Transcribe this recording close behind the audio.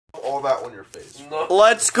all that on your face. No.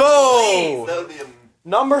 Let's go! That would be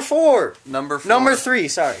Number 4. Number 4. Number 3,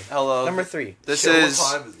 sorry. Hello. Number 3. This Shit, is...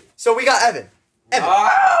 What time is it? So we got Evan. Evan.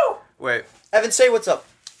 Oh! Wait. Evan, say what's up.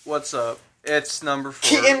 What's up? It's number 4.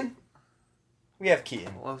 Keaton. We have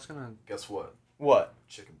Keaton. Well, I was gonna... Guess what? What?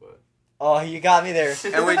 Chicken butt. Oh, you got me there.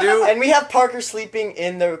 And we do... And we have Parker sleeping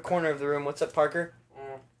in the corner of the room. What's up, Parker?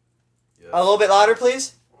 Yes. A little bit louder,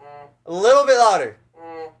 please. A little bit louder.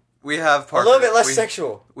 We have Parker. A little bit less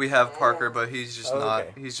sexual. We have Parker, but he's just not...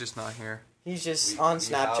 Okay. He's just not here. He's just We on have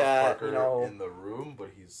Snapchat, Parker you know. in the room, but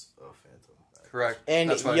he's a phantom. Correct. And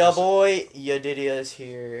That's what I ya just- boy, Yadidia's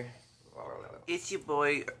here. It's your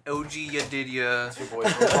boy, OG Yadidia. It's your boy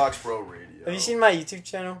Roblox Bro Radio. Have you seen my YouTube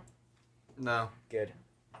channel? No. Good.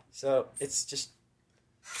 So, it's just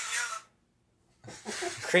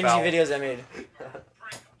cringy Foul. videos I made.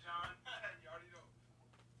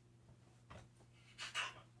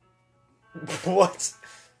 What?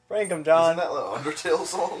 Prank him, John. Isn't that an Undertale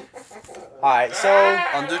song? Alright, so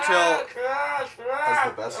Undertale... That's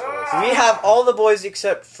the best for us. we have all the boys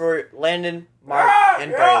except for Landon, Mark,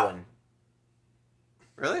 and Braylon.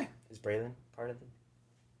 Really? Is Braylon part of them?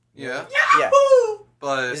 Yeah. Yeah.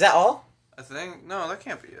 But... Is that all? I think... No, that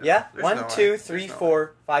can't be it. Yeah? There's 1, no way. 2, 3, There's no way.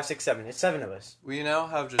 4, 5, 6, 7. It's 7 of us. We now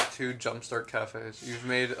have just 2 Jumpstart cafes. You've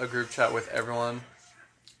made a group chat with everyone.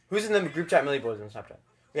 Who's in the group chat? Millie Boys on Snapchat.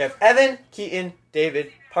 We have Evan, Keaton,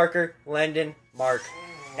 David, Parker, Landon, Mark,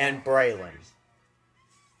 and Braylon.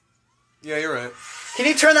 Yeah, you're right. Can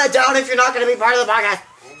you turn that down if you're not going to be part of the podcast?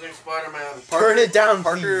 Spider-Man. Turn it down,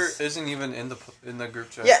 Parker please. isn't even in the group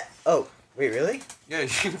chat. Yeah. Oh, wait, really? Yeah,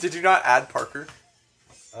 did you not add Parker?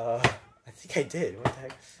 I think I did. What the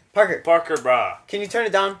heck? Parker, Parker, brah. can you turn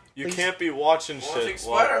it down? You please? can't be watching shit.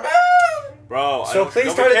 Spider-Man. Bro, So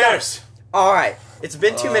please turn it down. All right. It's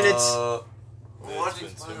been 2 minutes. It's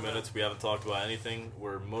been 2 minutes. We haven't talked about anything.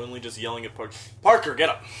 We're mainly just yelling at Parker. Parker, get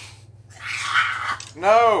up.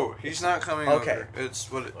 No, he's not coming Okay. over. It's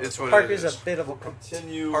what Parker's it a is. bit of a...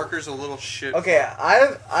 Continue. Parker's a little shit. Okay,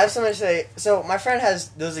 I have something to say. So my friend has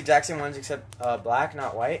those exact same ones except black,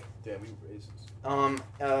 not white. Damn, you racist.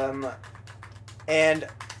 And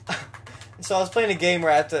so I was playing a game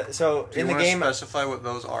where I have to. So Do you in the wanna game, specify what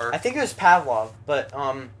those are? I think it was Pavlov, but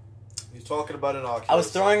He's talking about an Oculus.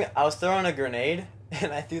 I was throwing a grenade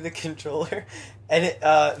and I threw the controller, and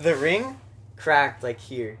the ring cracked like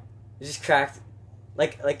here. It just cracked,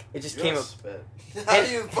 like it just came up. How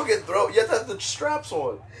do you fucking throw? You have to have the straps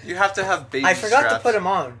on. You have to have baby I forgot to straps. put them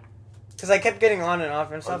on because I kept getting on and off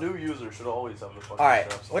and A stuff. new user should always have the fucking All right,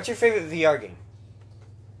 straps on. what's your favorite VR game?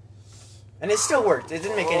 And it still worked. It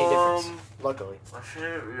didn't make any difference. Luckily. My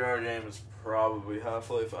favorite VR game is probably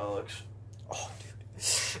Half-Life Alyx. Oh, dude.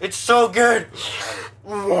 It's so good!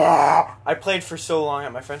 I played for so long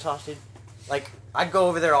at my friend's house, dude. Like, I'd go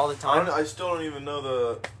over there all the time. I still don't even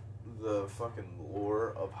know the fucking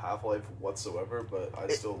lore of Half-Life whatsoever, but I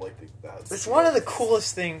still like that. It's one of the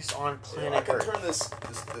coolest things on I planet can Earth. turn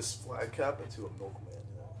this flag cap into a milkman.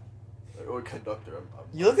 Or a conductor. I'm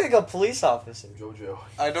You look like a police officer. JoJo.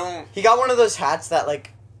 I don't. He got one of those hats that,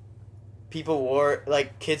 like, people wore,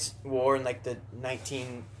 like, kids wore in, like, the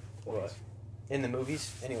 19... What? In the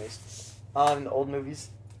movies. Anyways. In the old movies.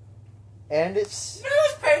 And it's...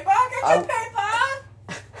 Newspaper, get I- your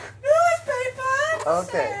paper. Newspaper.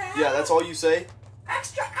 Okay. Yeah, that's all you say?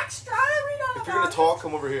 Extra, extra. Read all If you're gonna about talk,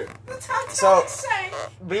 come over here. it. That's how it's So- say.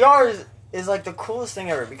 VR is, like, the coolest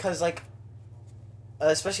thing ever because, like,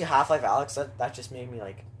 especially Half-Life Alyx, that just made me,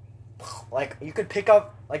 like, you could pick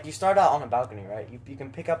up, like, you start out on a balcony, right? You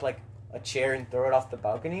can pick up, like, a chair and throw it off the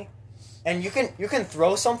balcony. And you can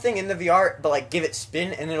throw something in the VR, but, like, give it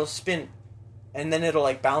spin, and it'll spin. And then it'll,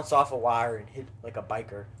 like, bounce off a wire and hit, like, a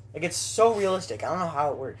biker. Like, it's so realistic. I don't know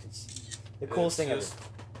how it works. It's the coolest thing ever.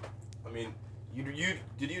 I mean,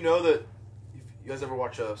 did you know that... You guys ever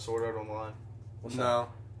watch Sword Art Online? No.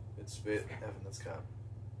 It's... Evan, that's cap.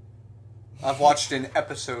 I've watched an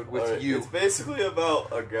episode with Alright, you. It's basically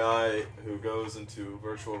about a guy who goes into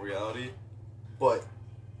virtual reality, but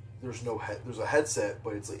there's a headset,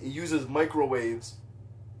 but it's like, it uses microwaves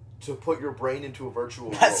to put your brain into a virtual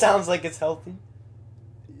world. That sounds like it's healthy.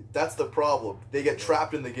 That's the problem. They get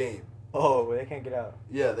trapped in the game. Oh, they can't get out.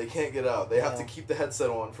 Yeah, they can't get out. They have to Yeah. keep the headset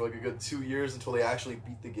on for like a good 2 years until they actually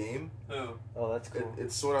beat the game. Oh, that's cool.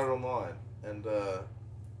 It's Sword Art Online, and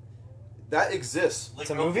that exists. Like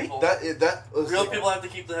It's a real movie? people. That was Real like- people have to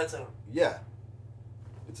keep the headset on. Yeah,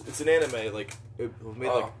 it's an anime. Like it was made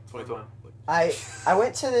like 2012. I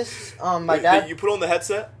went to this, my Wait, dad... You put on the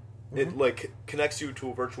headset, it Mhm. like connects you to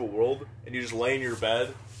a virtual world, and you just lay in your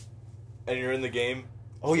bed, and you're in the game.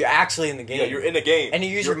 Oh, you're actually in the game. Yeah, you're in a game. And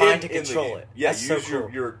you use You're your mind to in the control game. it. Yeah, That's you so use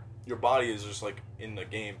cool. your your body is just like in the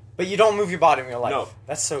game. But you don't move your body in real life. No.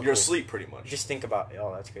 That's so You're cool. asleep pretty much. Just think about it.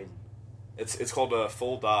 Oh, that's crazy. It's called a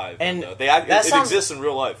full dive. And it sounds- exists in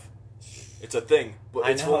real life. It's a thing, but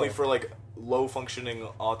I it's know. only for like low functioning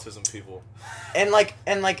autism people. And like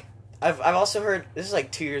I've also heard, this is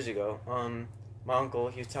like 2 years ago. My uncle,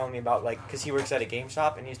 he was telling me about like, because he works at a game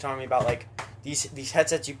shop, and he was telling me about like these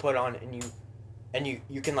headsets you put on, and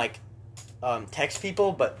you can like text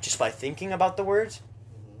people, but just by thinking about the words.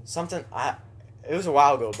 Something it was a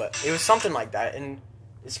while ago, but it was something like that, and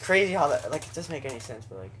it's crazy how that, like, it doesn't make any sense,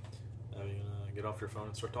 but like, Are you gonna get off your phone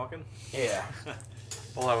and start talking? yeah.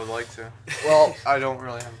 Well, I would like to. Well, I don't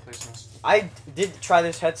really have a place in this. I did try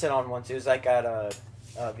this headset on once. It was like at a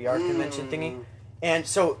VR convention thingy, and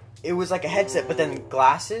so it was like a headset, but then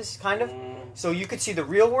glasses, kind of. So you could see the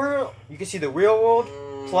real world. You could see the real world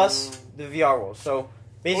plus the VR world. So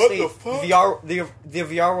basically, What the fuck? the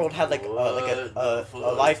VR world had like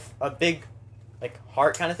a big like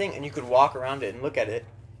heart kind of thing, and you could walk around it and look at it,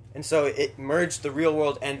 and so it merged the real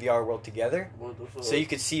world and VR world together, What the fuck? so you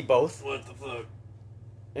could see both. What the fuck?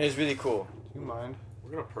 And it was really cool. You mind?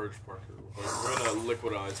 We're gonna purge Parker. We're gonna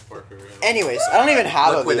liquidize Parker. Anyways, I don't even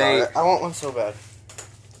have a Liquidate. VR. I want one so bad.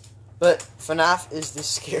 But FNAF is the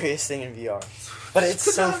scariest thing in VR. But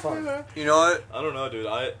it's so fun. You know what? I don't know, dude.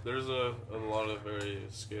 There's a lot of very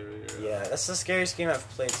scary. Yeah, that's the scariest game I've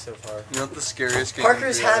played so far. You know what the scariest game?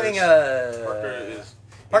 Parker's in VR having is? a... Parker is.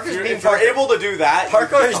 Parker's being if you're Parker. able to do that,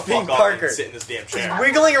 Parker you is get the being fuck up Parker. and sit in this damn He's chair.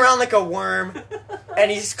 wiggling around like a worm, and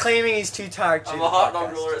he's claiming he's too tired to I'm do a the hot dog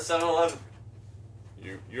podcast. roller at 7-Eleven.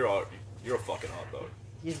 You're a fucking hot dog.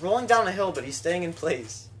 He's rolling down a hill, but he's staying in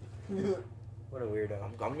place. What a weirdo.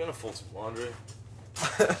 I'm gonna fold some laundry.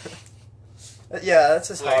 Yeah, that's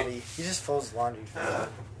his Wait. hobby. He just folds laundry.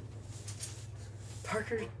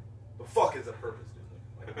 Parker, The fuck is the purpose,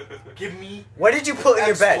 dude? Like, give me what did you put in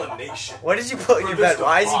your bed? explanation. What did you put in your For this bed? to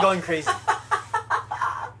Why is he pop. going crazy?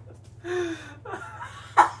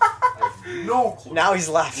 No clue. Now he's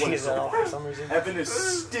laughing What his is head it? off for some reason. Evan is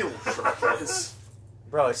still shirtless.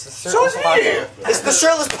 Bro, it's the shirtless So podcast. here. It's the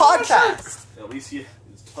shirtless podcast. At least he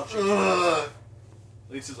is touching. Ugh.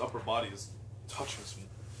 At least his upper body is touching some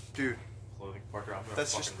Dude, clothing. Parker, I'm gonna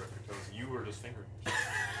That's fucking just- rip your toes. You were just fingering.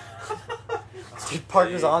 Dude,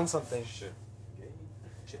 Parker's on something. Shit.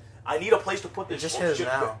 I need a place to put this. It just Oh, his shit.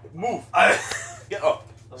 now. Move. Get up.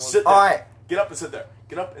 Sit there. Alright. Get up and sit there.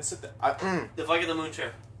 Get up and sit there. If I get the moon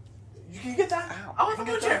chair. You can get that. I want You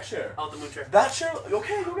the can moon get chair. that chair. I want the moon chair. That chair.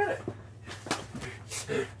 Okay, go get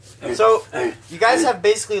it. So, you guys have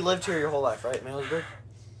basically lived here your whole life, right, Mailsburg?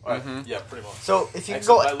 Mhm. Yeah, pretty much. So, if you could Except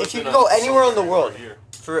go, I lived if you in could a go anywhere in the submarine world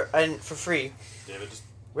for a year. for free, David, just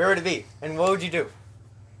where would it be? And what would you do?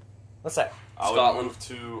 What's that? I would Scotland. move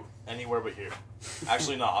to anywhere but here.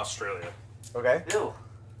 Actually, not Australia. Okay. Ew.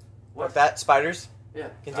 Like that? Spiders? Yeah.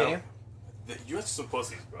 Continue. You have some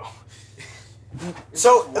pussies, bro.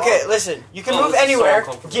 So, okay, listen. You can Oh, move this is so anywhere,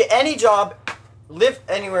 uncomfortable. get any job, live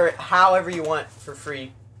anywhere, however you want for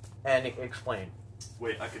free, and explain.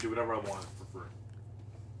 Wait, I could do whatever I want for free.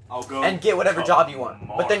 I'll go And get whatever to job you want.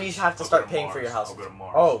 But then you Mars. have to I'll start go to paying Mars. for your house. I'll go to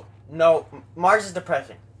Mars. Oh, no. Mars is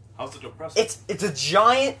depressing. How's it depressing? It's a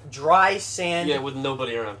giant, dry sand. Yeah, with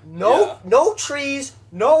nobody around. No trees,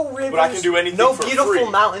 no rivers, But I can do anything no for beautiful free.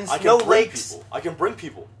 mountains, I can no bring lakes. People. I can bring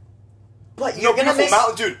people. But No you're gonna beautiful miss.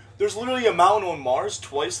 mountain, dude. There's literally a mountain on Mars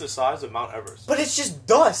twice the size of Mount Everest. But it's just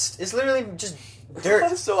dust. It's literally just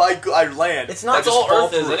dirt. So I land. It's not. That's just all fall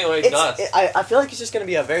Earth is through. anyway, It's, dust. I feel like it's just gonna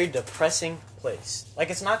be a very depressing place. Like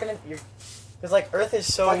it's not gonna. Because like Earth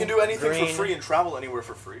is so. If I can do anything green. for free and travel anywhere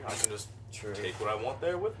for free, I can just True. take what I want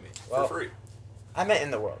there with me Well, for free. I meant in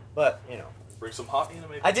the world, but you know. Bring some hot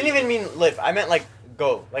anime. I didn't even mean live. I meant like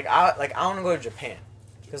go. Like I want to go to Japan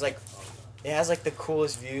because like it has like the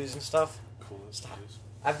coolest views and stuff. Coolest views.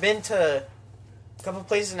 I've been to a couple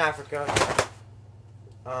places in Africa,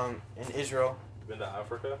 in Israel, You been to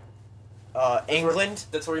Africa? England,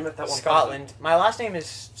 That's where you met that one. Scotland. My last name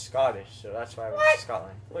is Scottish, so that's why I went to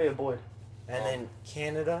Scotland. Wait, a boy. And then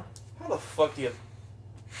Canada, How the fuck do you?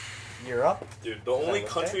 Europe. Dude, the Is that only okay?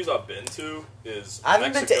 countries I've been to is I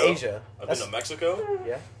haven't Mexico. been to Asia. I've That's- been to Mexico.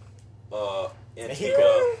 Yeah. Antigua,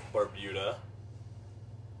 Mexico. Barbuda,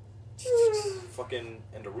 fucking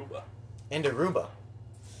and Aruba. And Aruba.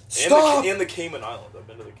 And Stop! the Cayman Islands. I've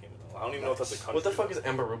been to the Cayman Islands. I don't even know if that's a country. What the fuck is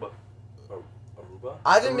Ambaruba? Aruba?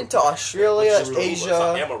 I haven't been to Australia, It's Aruba. It's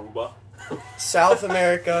not Asia, Amaruba. South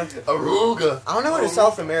America. Aruga. I want to go to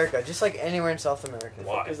South America, just like anywhere in South America.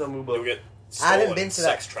 Why? Is Aruba? You'll get I haven't stolen been and to that.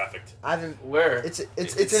 sex trafficked. I haven't. Where? It's In an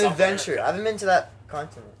South adventure. America. I haven't been to that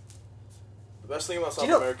continent. The best thing about South you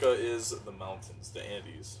know- America is the mountains, the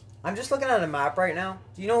Andes. I'm just looking at a map right now.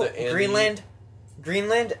 Do you know The Andes. Greenland?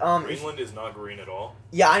 Greenland. Greenland is not green at all.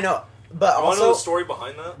 Yeah, I know. But You want to know also, the story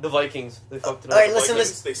behind that? The Vikings. They fucked it up. alright, The listen,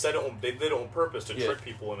 Vikings, they said they did it on purpose to Yeah. trick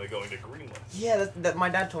people into going to Greenland. yeah, that my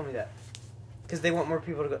dad told me that because they want more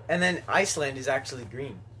people to go. And then Iceland is actually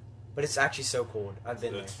green, but it's actually so cold. I've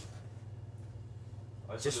been there.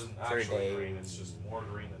 Iceland Just isn't for a actually day. green. It's just more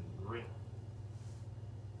green than green.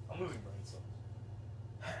 I'm losing brain cells.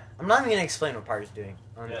 I'm not even gonna explain what Parker's doing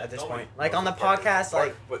at this point. Like on the podcast,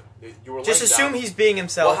 like But you were just laying assume down. he's being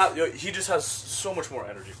himself. He just has so much more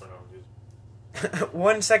energy for no reason.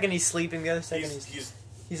 1 second he's sleeping, the other second He's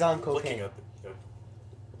he's on looking cocaine. at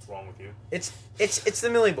what's wrong with you. It's the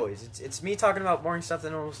Millie Boys. It's me talking about boring stuff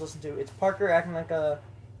that no one wants to listen to. It's Parker acting like a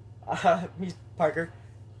he's Parker.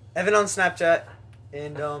 Evan on Snapchat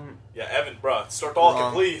and Yeah, Evan, bruh, start talking,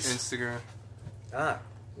 Wrong. please. Instagram.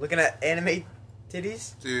 looking at anime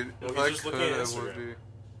titties. Dude, No, if he's I just could, looking at I would Instagram.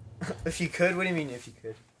 be. If you could, what do you mean if you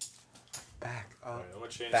could? Back up. Alright, I'm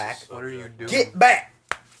gonna change Back. this What are you subject. doing? Get back!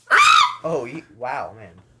 Oh, wow,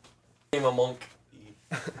 man. I'm a monk.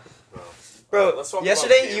 Bro, Let's talk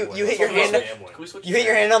yesterday about you gambling. hit Let's your talk about hand. gambling. Can we switch You hit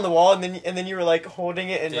your chairs? hand on the wall and then you were like holding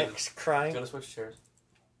it and David, like Do you crying. want to switch chairs?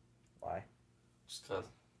 Why? Just cause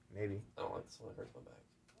Maybe. I don't like this one. It hurts my back.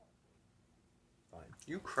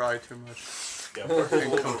 You cry too much. Yeah,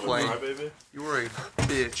 And complain. baby. You were a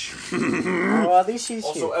bitch. Oh, at least she's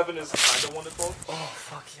Also, here. Evan is kind of one to talk. Oh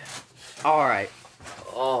fuck yeah. All right,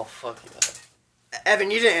 Oh fuck yeah.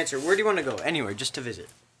 Evan, you didn't answer. Where do you want to go? Anywhere, just to visit.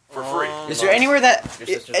 For free. Is there anywhere that Your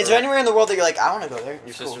is sister's there room. anywhere in the world that you're like, I want to go there? Your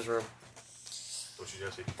It's cool. sister's room. What you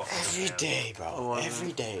just say, fucking Every man. day, bro. Oh, I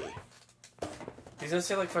Every day. He's gonna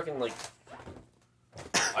say like fucking like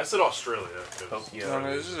I said Australia. 'cause- Tokyo. No,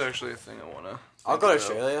 no, this is actually a thing I wanna. I'll go to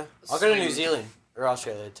think about. Australia. I'll go to New Sweet. Zealand or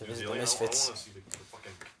Australia to New visit the Zealand. I Misfits. want to see the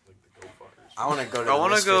fucking the goat fuckers. I want to go to. I the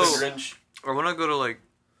wanna Misfits. go- The Grinch. I wanna go to like,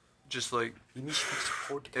 just like You need to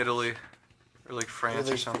support it. Italy, or like France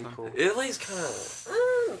or Italy's pretty something. cool. Italy's kind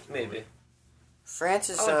of maybe. France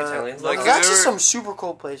is I like Italians. Like, there's actually there- some super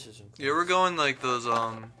cool places. You ever go in like those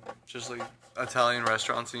just like Italian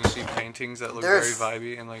restaurants and you see paintings that look There's- very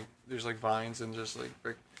vibey and like there's like vines and just like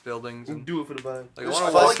brick buildings and Do it for the vibe. like I There's want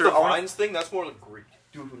to fun- I walk like through. the vines thing. That's more like Greek.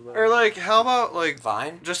 Do it for the vibe. Or like how about like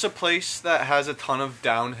Vine. just a place that has a ton of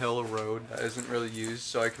downhill road that isn't really used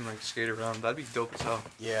so I can like skate around. That'd be dope as hell.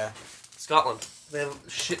 Yeah. Scotland. They have a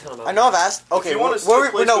shit ton of. I know I've asked. If Okay, you want to where, see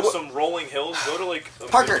a place no, with some rolling hills, go to like a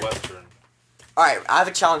Parker. Midwestern. all right, I have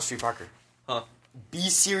a challenge for you, Parker. Huh? Be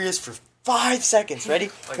serious for 5 seconds.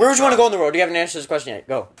 Ready? Like Where would you want to try. go on the road? Do you have an answer to this question yet?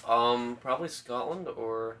 Go. Probably Scotland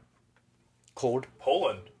or Cold,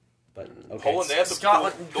 Poland. but okay. Poland, they have the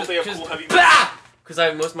Scotland. cool, don't they have cool heavy Because I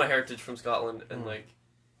have most of my heritage from Scotland, and Mm. like,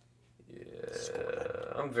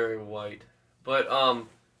 yeah, I'm very white. But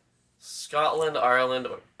Scotland, Ireland.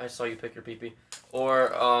 Or, I saw you pick your pee-pee. Or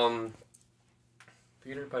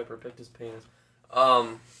Peter Piper picked his penis.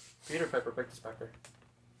 Peter Piper picked his pecker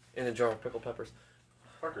in a jar of pickled peppers.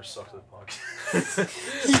 Parker sucks at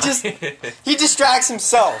podcast. He just he distracts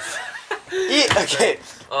himself. Okay.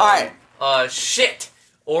 All right. Shit.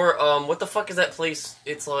 Or what the fuck is that place?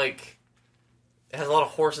 It's like it has a lot of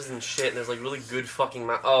horses and shit, and there's like really good fucking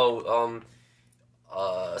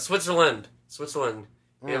Switzerland. Switzerland.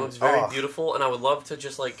 It looks very Oh. beautiful, and I would love to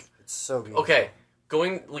just like It's so beautiful. okay,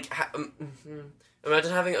 going like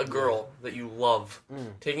imagine having a girl that you love,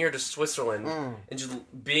 taking her to Switzerland, and just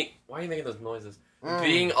being. Why are you making those noises?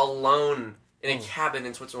 Being alone in a cabin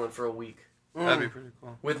in Switzerland for a week That'd be pretty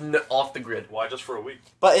cool. with off the grid. Why just for a week?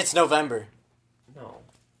 But it's November. No,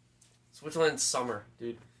 Switzerland's summer,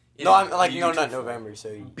 dude. It No, is I'm like no, not beautiful. November. So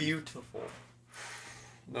you, Beautiful.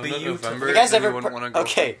 No, Beautiful. not November. you guys then ever? wouldn't wanna go.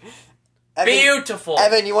 Okay. Evan, Beautiful.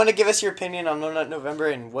 Evan, you want to give us your opinion on No Nut November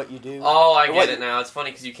and what you do? Oh, I Or get what- it now. It's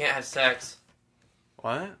funny because you can't have sex.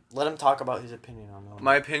 What? Let him talk about his opinion on No Nut.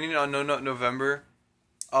 My opinion on No Nut November.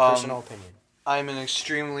 Personal opinion. I'm an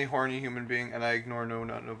extremely horny human being, and I ignore No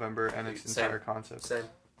Nut November and its Same. entire concept. Same.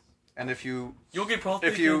 And if you You'll get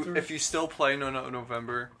prostate cancer. if you still play No Nut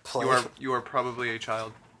November, Play. you are probably a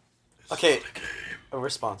child. Okay.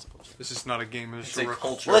 Responsible. This is not a game. It's, It's a a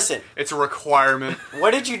culture. Listen, It's a requirement.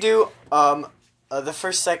 what did you do? The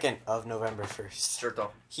first second of November 1st. Jerked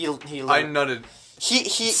off. He I nutted he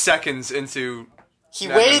seconds into. he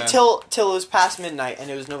No, waited no, till it was past midnight and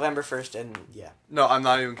it was November 1st and yeah. No, I'm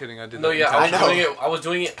not even kidding. I did. No, that yeah, I was intentionally. doing it. I was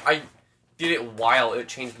doing it. I did it while it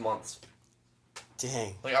changed months.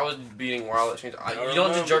 Dang. Like I was beating while it changed. I You don't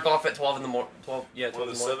remember. just jerk off at 12 in the morning. 12, yeah, One 12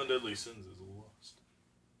 of in the the morning. 7 deadly sins is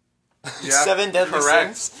lust. Yeah, 7 deadly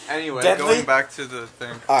correct. sins. Anyway, Deadly? going back to the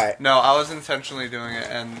thing. All right. No, I was intentionally doing it,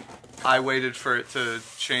 and I waited for it to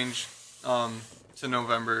change to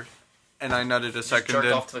November, and I nutted a second jerked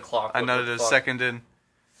in. off to the clock. I What the nutted a fuck? second in.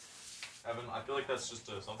 Evan, I feel like that's just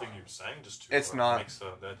something you sang just to. It's not. Make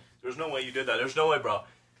so that there's no way you did that. There's no way, bro.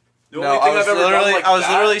 The No, only thing I was I've ever literally, done like I was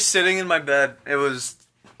that, literally sitting in my bed. It was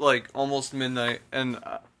like almost midnight, and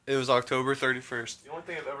it was October 31st. The only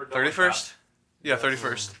thing I've ever done. 31st? Yeah,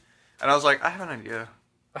 31st. And I was like, I have an idea.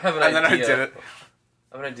 I have an And idea. then I did it.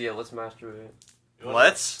 I have an idea. Let's masturbate. You know,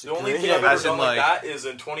 Let's? The only Great thing I've idea. ever As in, done like like- that is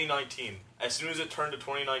in 2019. As soon as it turned to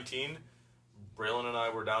 2019, Braylon and I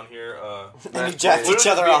were down here. And you jacked each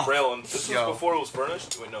other off. Braylon. This was Yo. before it was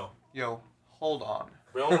furnished. Wait, no. Yo, hold on.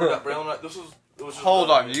 Braylon and I, this was. It was just Hold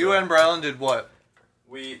on. You and Brown did what?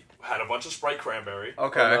 We had a bunch of Sprite cranberry.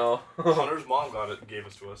 Okay. Oh, no. Hunter's mom gave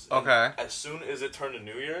it to us. And Okay. As soon as it turned to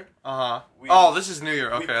New Year, Uh-huh. We- Oh, this is New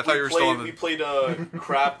Year. Okay, I thought you were still on We the... played a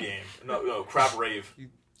crab game. No, crab rave.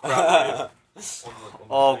 Crab rave. On the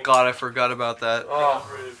Oh, thing. God, I forgot about that. Oh,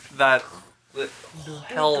 Crab rave. That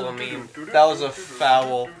hell of a meme. That was a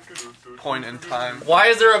foul point in time. Why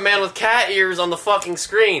is there a man with cat ears on the fucking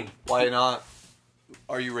screen? Why not?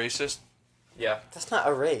 Are you racist? Yeah. That's not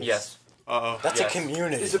a race. Yes. Uh-oh. That's Yes. a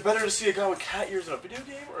community. Is it better to see a guy with cat ears in a video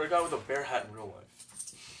game or a guy with a bear hat in real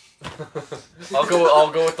life?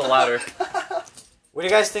 I'll go with the latter. What do you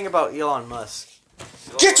guys think about Elon Musk?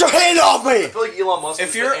 Get your hand off me! I feel like Elon Musk. If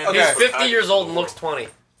is you're- the okay. He's anti- 50 years old and looks 20.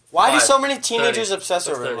 Why do Five, so many teenagers 30. obsess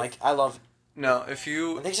That's over him? 30. Like, I love. No, if I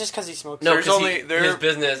you... think it's just because he smokes. No, There's because only- there- his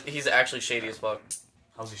business, he's actually shady as fuck.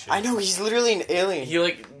 How's he shit? I know he's literally an alien. He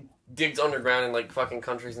like digs underground in like fucking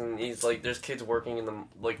countries, and he's like, there's kids working in the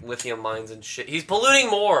like lithium mines and shit. He's polluting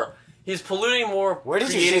more. He's polluting more. Where did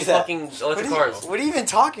you creating see that? fucking what, electric are cars? you, what are you even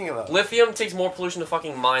talking about? Lithium takes more pollution to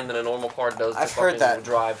fucking mine than a normal car does to I've heard fucking that.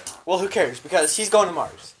 drive. Well, who cares? Because he's going to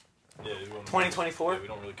Mars. Yeah, we don't- 2024? Yeah, we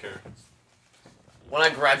don't really care. When I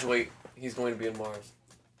graduate, he's going to be in Mars.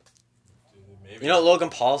 Maybe. You know what Logan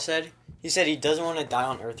Paul said? He said he doesn't want to die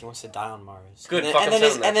on Earth. He wants to die on Mars. Good, And then, fuck and him, then,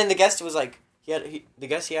 send him there. and then the guest was like, the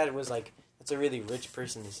guest he had was like, that's a really rich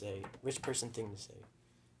person to say, rich person thing to say.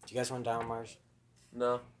 Do you guys want to die on Mars?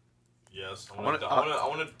 No. Yes, I I want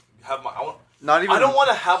wanna- to have my. Not even... I don't want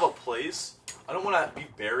to have a place. I don't want to be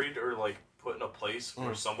buried or like put in a place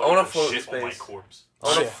where somebody I wanna would float in shit on my space. corpse. I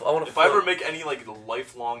want Shit. to. I want to. If I ever make any like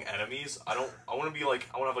lifelong enemies, I want to be like.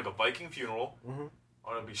 I want to have like a Viking funeral. Mhm. I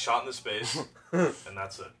want to be shot in the space, and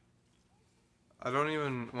that's it. I don't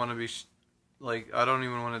even want to be... I don't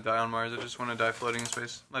even want to die on Mars. I just want to die floating in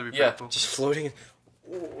space. That'd be Yeah. pretty cool. Just floating.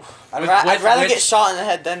 I'd, With- I'd rather with- get shot in the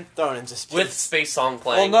head than thrown into space. with space song Well,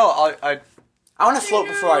 playing. no, I want to float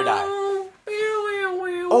before I die.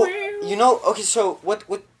 Oh, you know, okay, so what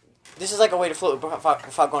this is like a way to float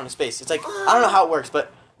without going to space. It's like, I don't know how it works,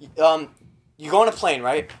 but you go on a plane,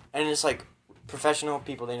 right? And it's like professional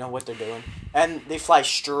people, they know what they're doing. And they fly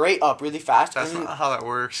straight up really fast. That's and not how that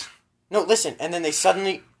works. no, listen, and then they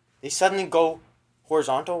suddenly go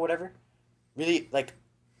horizontal, whatever. Really, like,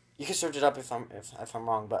 you can search it up if I'm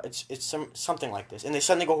wrong, but it's something like this. And they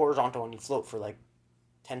suddenly go horizontal and you float for like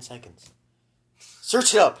 10 seconds.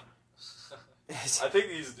 Search it up. I think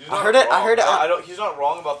he's I not heard it- I wrong. heard it- I don't. He's not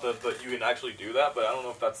wrong about the you can actually do that, but I don't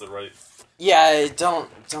know if that's the right. Yeah, don't.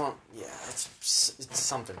 Yeah, it's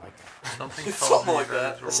something like that. Something, Something tells me like that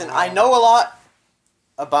that. it's Listen, wrong. I know a lot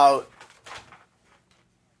about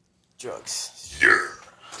drugs.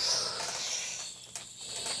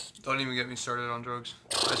 Don't even get me started on drugs.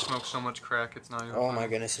 I smoke so much crack, it's not even Oh funny. my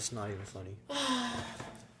goodness, it's not even funny.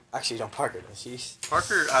 Actually, don't Parker does. He's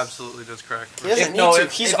Parker absolutely does crack. he doesn't no, need to.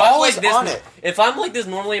 if- He's if I'm always like this, on it. If I'm like this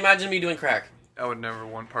normally, imagine me doing crack. I would never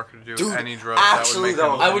want Parker to do Dude, any drugs. actually, that would make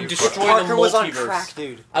though, him I would you destroy fucking- the Parker was on multiverse. crack,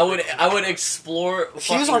 dude. I would explore. If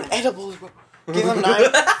he was on fucking- edibles, bro. Give him 9.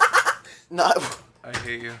 No, I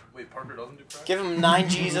hate you. Wait, Parker doesn't do crack. give him 9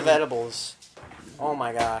 G's of edibles. Oh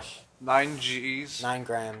my gosh, 9 G's. 9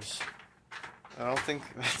 grams. I don't think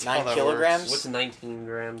that's 9 how that kilograms? What's 19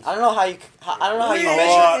 grams? I don't know how you. I don't know how you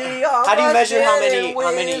measure. How do you measure how many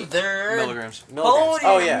works. Milligrams. milligrams?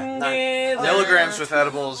 Oh yeah, 9. Milligrams with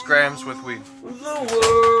edibles, grams with weed. The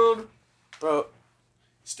world. Bro.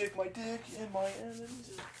 Stick my dick in my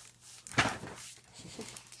enemies.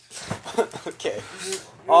 Okay.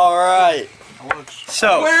 All right. I want to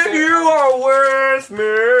So. When you are with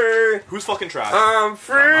me, Who's fucking trash? I'm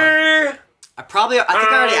free. I think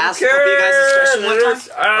I already asked a couple of you guys this question one time.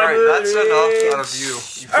 Alright, that's enough out of you. You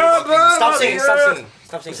fucking- Stop singing. Stop singing.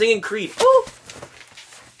 Stop I'm singing. singing Creed.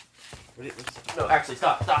 No, actually,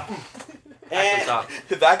 stop. Actually, And, stop.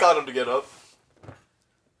 That got him to get up.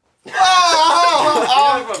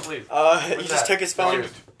 Please. he just took his phone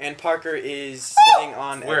and Parker is sitting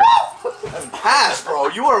on. Where? Pass, bro.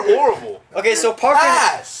 You are horrible. Okay, so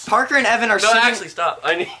Pass. Parker and Evan are No, sitting. actually, stop.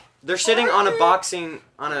 I need. They're sitting on a boxing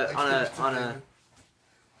on a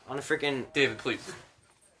freaking David, please.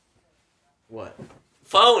 what?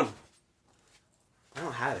 Phone. I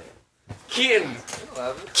don't have it. Keaton.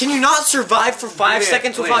 Can you not survive for 5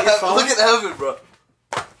 seconds without your phone? Look at Evan, bro.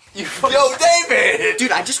 Yo, David.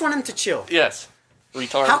 Dude, I just want him to chill. Yes.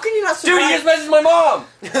 Retard. How can you not Dude, survive? you just messaged my mom.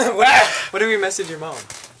 What do we message your mom?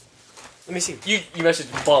 Let me see. You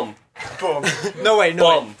messaged bum. Boom. No way, no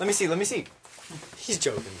Bum. way. Let me see. He's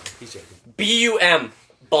joking. He's joking. BUM.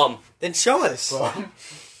 Bum. Then show us.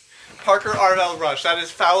 Parker Arvel Rush. That is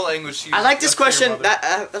foul language. I like this That's for your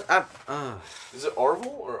question. mother. Is it Arvel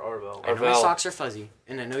or Arvel? I know my Arvel. socks are fuzzy,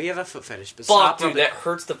 and I know you have a foot fetish, but Fuck, stop dude, rubbing- that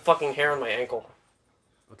hurts the fucking hair on my ankle.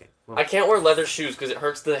 Okay. Well, I can't wear leather shoes because it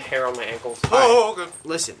hurts the hair on my ankles. Oh, good.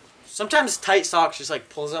 listen. Sometimes tight socks just like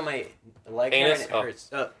pulls on my leg hair Anus? and it Oh. hurts.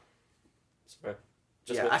 Sorry.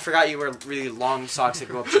 Just Yeah, wait. I forgot you wear really long socks that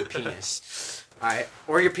go up to your penis. Alright.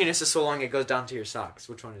 Or your penis is so long it goes down to your socks.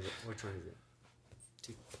 Which one is it?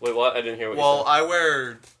 Wait, what? I didn't hear what Well, you I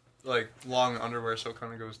wear like long underwear, so it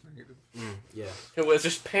kind of goes negative. Yeah. said. It was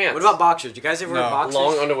just pants. What about boxers? Do you guys ever wear No. boxers?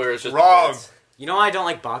 long underwear? Is just Wrong. pants. You know why I don't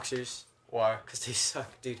like boxers? Why? Because they suck,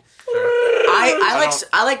 dude. Sure.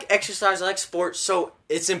 I like exercise. I like sports. So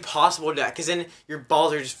it's impossible to do that because then your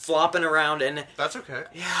balls are just flopping around and That's okay.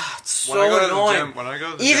 yeah, it's When I so go to annoying. the gym, when I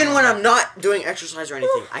go to the Even gym, when I'm not doing exercise or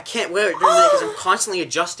anything, I can't wear it during the day because I'm constantly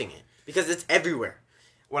adjusting it because it's everywhere.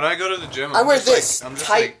 when I go to the gym, I I'm wear just this Like, I'm just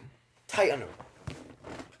tight, like, tight underwear.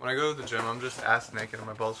 when I go to the gym, I'm just ass naked and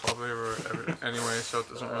my balls flop everywhere anyway, so it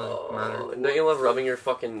doesn't really matter. Oh, don't you love rubbing your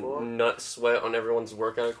fucking nut sweat on everyone's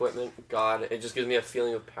workout equipment? God, it just gives me a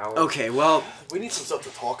feeling of power. Okay, well, We need some stuff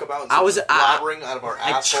to talk about. I was- blabbering out of our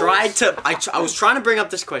I assholes. tried to. I was trying to bring up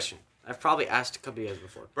this question. I've probably asked a couple of years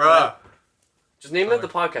before. Bruh. Just name it the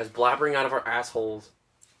podcast, blabbering out of our assholes.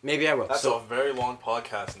 Maybe I will. That's So a very long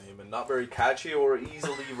podcast name and not very catchy or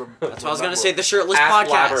easily. that's what I was gonna say. The shirtless Ass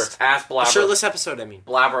blabber. podcast. Ass The blabber. shirtless episode. I mean.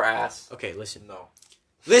 Blabber ass. Okay, listen. No.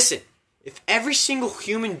 Listen. If every single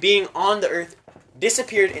human being on the earth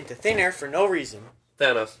disappeared into thin air for no reason,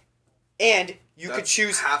 Thanos. and you could That's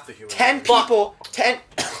choose half the human. 10 Fuck. people,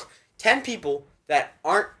 10 people that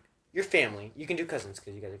aren't your family. You can do cousins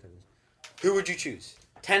because you guys are cousins. Who would you choose?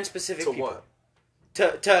 10 specific To people.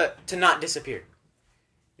 what? To not disappear.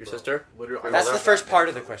 Your sister? Literally, That's I the would- first part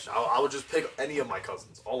of the question. I would just pick any of my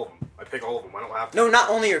cousins, all of them. I pick all of them. I don't have to. No, not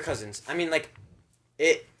only your cousins. I mean, like,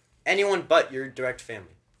 anyone but your direct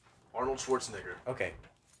family. Arnold Schwarzenegger, Okay.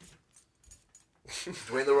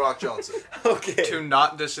 Dwayne the Rock Johnson, Okay. To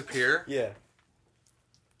not disappear. Yeah.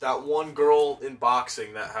 that one girl in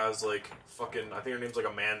boxing that has like fucking. I think her name's like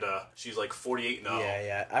Amanda. She's like 48 now.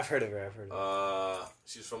 Yeah. I've heard of her.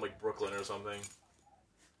 She's from like Brooklyn or something.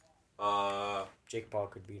 Jake Paul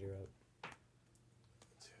could beat her up.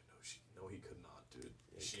 Dude, no, he could not, dude.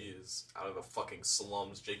 She is out of the fucking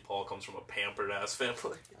slums. Jake Paul comes from a pampered ass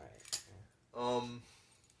family. Alright.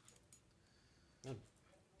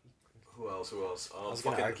 Who else? I was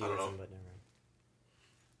gonna argue with him, but never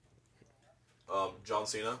mind. John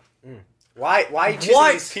Cena, Why are you choosing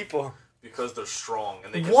What? these people? because they're strong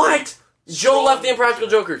and they can What? Joe Strong- left the Impractical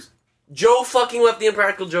Jokers. Joe fucking left the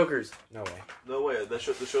Impractical Jokers. No way. No way. The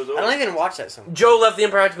show's over. I don't even watch that song. Joe left the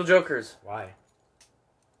Impractical Jokers. Why?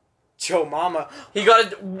 Joe Mama. He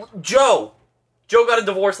got a... Joe! Joe got a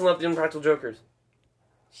divorce and left the Impractical Jokers.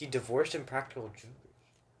 He divorced Impractical Jokers.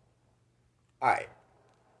 Alright.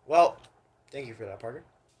 Well, thank you for that, Parker.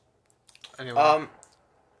 Anyway.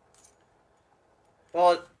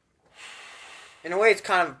 Well, in a way, it's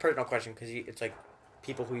kind of a personal question because it's like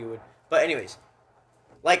people who you would. But anyways,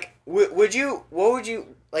 like, what would you?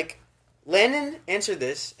 Like? Landon answered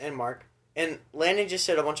this, and Mark, and Landon just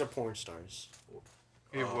said a bunch of porn stars.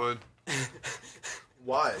 He would.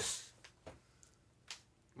 Why?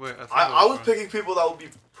 Wait, I, I was picking people that would be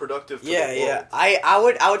productive. For the world. Yeah.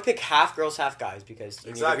 I would pick half girls, half guys because you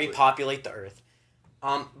Exactly. need to repopulate the earth.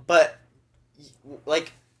 But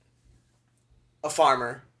like a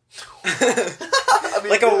farmer, I mean,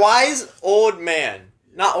 like a wise old man,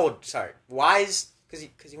 not old. Sorry, wise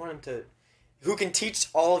because you want him to, who can teach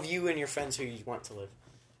all of you and your friends who you want to live.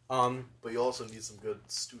 But you also need some good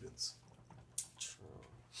students.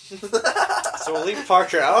 So we'll leave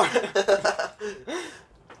Parker out.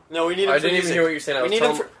 No, we need him I for didn't even music. hear what you're saying. I We was need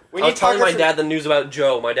telling, him for. We I need was telling Parker my for, dad the news about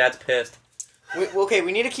Joe. My dad's pissed. Okay,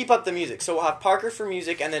 we need to keep up the music. So we'll have Parker for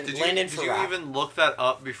music and then Did Landon you for rap. even look that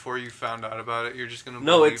up before you found out about it? You're just gonna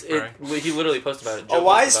No, believe, he literally posted about it. Joe A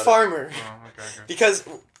wise posted about farmer, Oh, okay.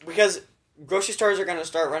 because grocery stores are gonna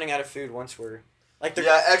start running out of food once we're like.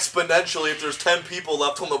 Yeah, exponentially. If there's 10 people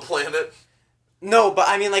left on the planet. No, but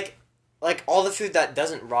I mean like all the food that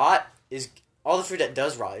doesn't rot is all the food that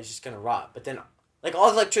does rot is just gonna rot. But then like all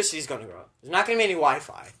the electricity is gonna rot. There's not gonna be any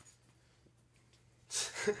Wi-Fi.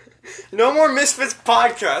 No more Misfits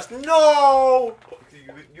podcast. No.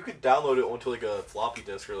 You could download it onto like a floppy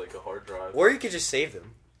disk or like a hard drive. Or you could just save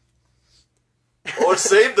them. Or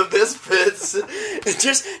save the Misfits.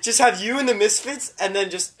 just have you and the Misfits, and then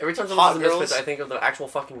just Every time someone Hot says the Girls. Misfits, I think of the actual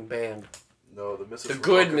fucking band. No, the Misfits. The we're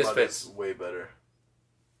good talking about Misfits. is way better.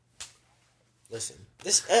 Listen.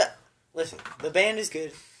 Listen. The band is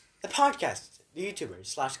good. The podcast, the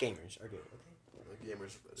YouTubers / gamers are good. Okay? The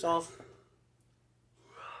gamers are better. It's all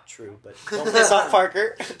true, but don't piss off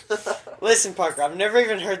Parker. Listen, Parker, I've never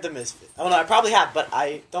even heard the Misfits. Oh no, I probably have, but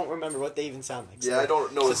I don't remember what they even sound like. Yeah, I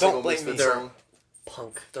don't know so a single don't blame Misfits me. song.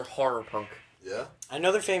 Punk. They're horror punk. Yeah? I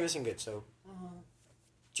know they're famous and good, so.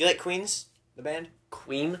 Do you like Queens, the band?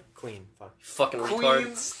 Queen? Queen, fuck. Fucking retard.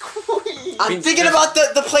 Queens. I'm Queens- thinking about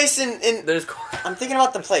the place in. There's I'm thinking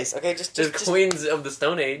about the place. Okay, just Queens of the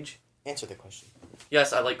Stone Age. answer the question.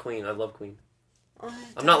 Yes, I like Queen. I love Queen.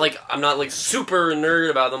 I'm not like super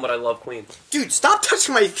nerd about them, but I love Queen. Dude, stop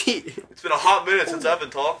touching my feet. It's been a hot minute since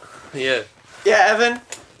Evan talked. Yeah. Yeah, Evan.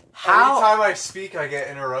 How? Anytime I speak, I get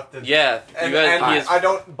interrupted. Yeah. And, You guys, and he is, I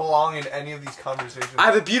don't belong in any of these conversations. I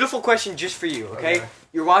have a beautiful question just for you. Okay, Okay.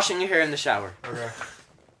 you're washing your hair in the shower. Okay.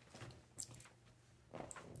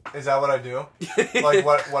 Is that what I do? Like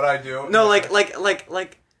what I do? No, like.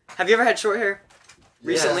 Have you ever had short hair?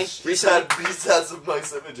 Recently? Yes. Recently? He's had some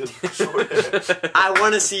nice images of short hair. I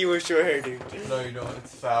want to see you with short hair, dude. No, you don't.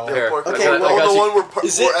 It's foul. Here. Okay, I got well, the you. one where,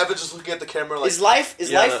 Is where it- Evan's just looking at the camera like... Is life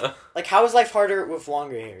Yeah. like how is life harder with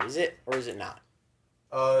longer hair? Is it or is it not?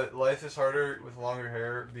 Life is harder with longer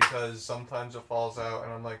hair because sometimes it falls out,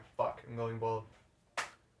 and I'm like, fuck, I'm going bald.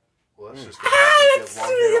 Well, that's just gonna happen if you have long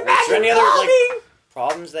hair. What's Is there any your- other like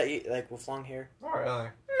problems that you like with long hair? Not really.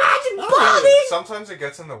 Imagine Sometimes it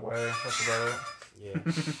gets in the way. That's about it. Yeah.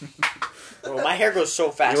 Bro, my hair grows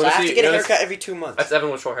so fast. You I wanna have see- to get a you wanna haircut every 2 months. That's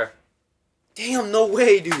Evan with short hair. Damn, no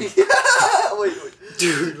way, dude. Yeah! Wait.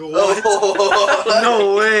 Dude, what? Oh,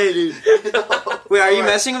 No way, dude. No. Wait, are you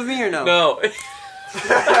messing with me or no? No.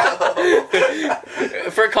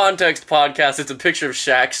 For context, podcast, it's a picture of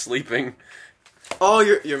Shaq sleeping. Oh,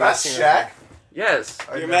 you're That's messing Shaq. with Yes.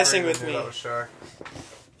 I You're never messing even with knew me. That was Shaq. me.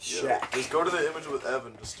 Yeah. Shaq. Just go to the image with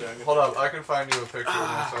Evan, just staring at Hold up, I can find you a picture of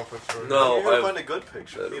myself with short No. You're gonna I've- find a good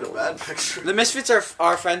picture. You need a bad picture. The Misfits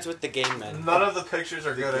are friends with the game men. hair. None of the pictures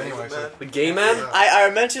are good Game anyway. So. man. The gay man? Yeah. I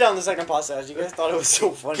mentioned it on the second podcast. You guys thought it was so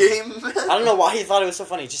funny. Game man. I don't know why he thought it was so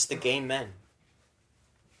funny. Just the game men.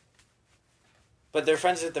 But they're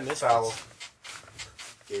friends with the Misfits. Foul.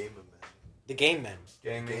 Game man. The game men.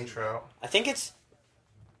 Gaming Game. trout. I think it's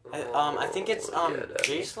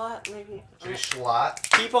Jay Slot maybe. Jay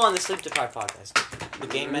Schlatt. People on the Sleep Deprived podcast. The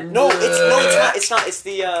game men. No, it's not. It's not. It's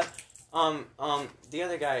the the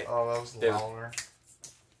other guy. Oh, that was Dude. Lawler.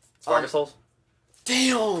 Sparker Souls?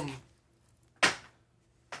 Damn.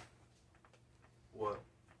 What?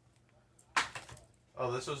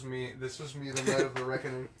 Oh, this was me. This was me the night of the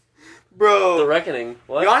reckoning. Bro. The Reckoning.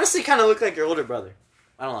 What? You honestly kind of look like your older brother.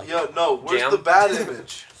 I don't like it. Yeah, no, where's Jam? the bad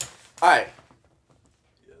image? Alright.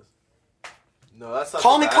 Yes. No, that's not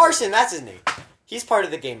Call the me bad Carson. That's his name. He's part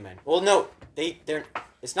of the game men. Well, no. They're...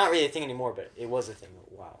 It's not really a thing anymore, but it was a thing.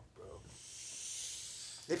 Wow. Bro.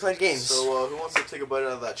 They played games. So, who wants to take a bite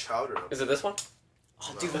out of that chowder? Is it this one?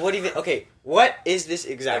 Oh, dude, what even... Okay, what is this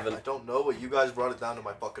exactly? I don't know, but you guys brought it down to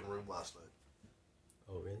my fucking room last night.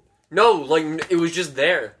 Oh, really? No, like, it was just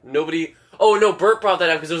there. Nobody... Oh, no, Bert brought that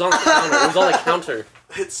out because it was on the counter. It was on the counter.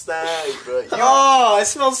 It's stag, bro. You, Oh, it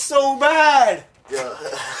smells so bad! yeah.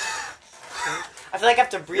 I feel like I have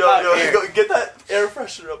to breathe Yo, out yo, air. go, get that air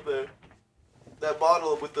freshener up there. That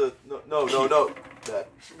bottle with the... No. That.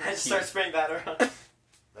 I just start spraying that around.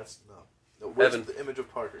 That's... No, where's Evan. the image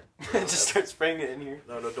of Parker? Just start spraying it in here.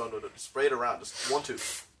 No. Spray it around. Just 1, 2. Let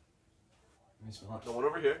me smell it. No, one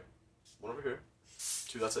over here.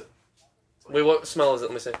 2, that's it. Wait, what smell is it?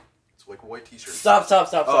 Let me see. It's like a white t-shirt. Stop. Oh, I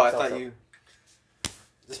stop. thought you...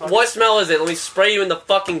 This one- What smell is it? Let me spray you in the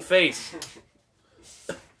fucking face.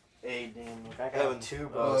 Hey, damn, look, I got Evan, two,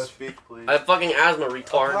 bro. speak, please. I have fucking asthma,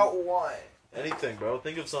 retard. what? Anything, bro.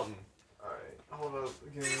 Think of something. Alright, hold up.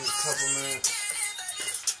 Give me a couple minutes.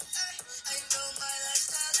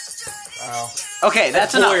 Ow. Okay,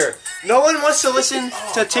 that's enough. Lawyer. No one wants to listen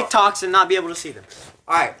to TikToks and not be able to see them.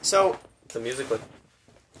 Alright, so... The music clip.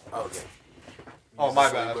 Okay. Oh, my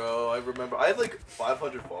Musical.ly, bad. bro. I remember. I had like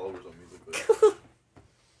 500 followers on Musical.ly.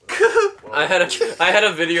 I had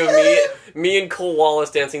a video of me and Cole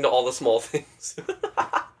Wallace dancing to All the Small Things.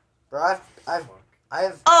 Bro, I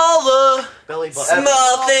have All the belly button.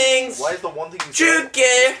 small things Why is the one thing you say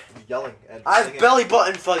get. yelling and I have singing? belly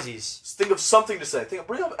button fuzzies. Think of something to say.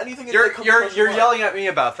 Bring up anything. You're yelling at me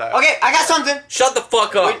about that. Okay, I got something. Shut the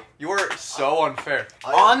fuck up. You are so unfair.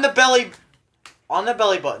 On the belly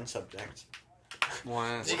button subject.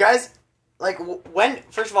 What? Did you guys like when?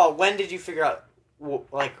 First of all, when did you figure out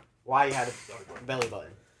like why you had a belly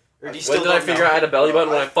button? Or do you When did I figure out I had a belly button?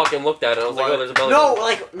 When I fucking looked at it, I was like, oh, there's a belly No, button.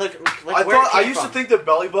 like I where it thought I came used from. to think that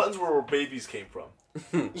belly buttons were where babies came from.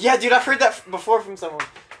 Yeah, dude, I've heard that before from someone.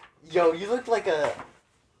 Yo, you look like a.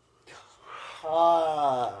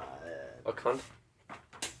 A cunt.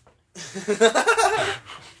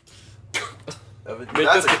 Make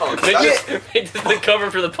That's this, a cunt. make this the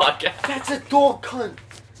cover for the podcast. That's a dog cunt.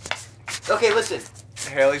 Okay, listen.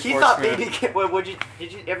 Haley He forced thought me baby. to-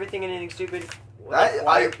 Did you ever think of anything stupid? I'm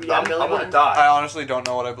gonna I die. honestly don't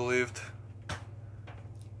know what I believed.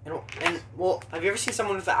 And well, have you ever seen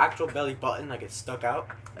someone with an actual belly button like it's stuck out?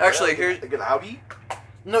 Actually, here's like an Audi.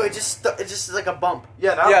 No, it's just like a bump.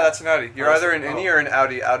 Yeah, now. yeah, that's an Audi. You're Oh, either an oh. innie or an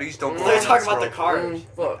Audi. Audis don't. No, belong you're on talking this about the road. cars.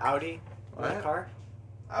 Fuck. Audi. What? That car.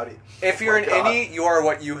 Audi. If you're an Oh, God. innie, you are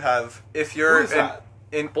what you have. If you're Who is that?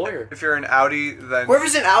 Boyer. if you're an Audi, then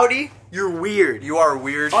Whoever's an Audi, you're weird. you are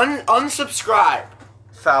weird, Unsubscribe.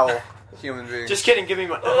 foul human being. Just kidding. Give me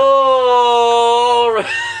my. Oh.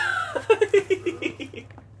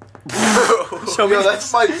 Show me. Yo,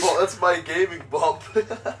 that's my gaming bump.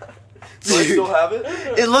 Do I still have it?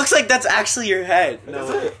 It looks like that's actually your head.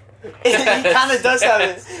 No. He kind of does have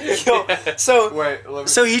it. Yo, so Wait, let me.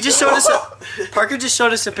 so he just showed us. Parker just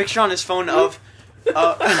showed us a picture on his phone of.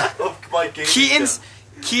 Of my gaming. Keaton's.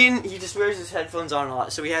 Keaton, he just wears his headphones on a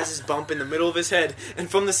lot, so he has his bump in the middle of his head, and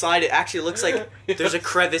from the side, it actually looks like there's a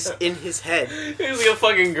crevice in his head. He's like a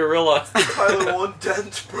fucking gorilla. Tyler, one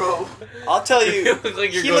dent, bro. I'll tell You you, look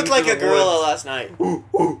like you're he going looked like through a the gorilla woods. last night.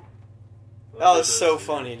 That was so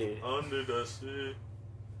funny, dude. Under the sea.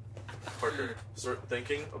 Parker, start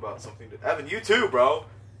thinking about something to. Evan, you too, bro.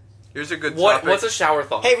 Here's a good What? topic. What's a shower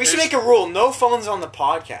thought? Hey, we should make a rule: no phones on the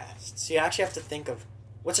podcast. So you actually have to think of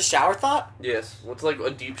what's a shower thought, Yes. What's like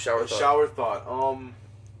a deep shower A thought? shower thought.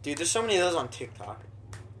 dude. There's so many of those on TikTok.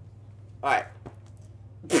 All right,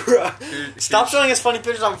 bruh. Stop showing us funny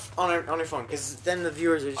pictures on your phone, because then the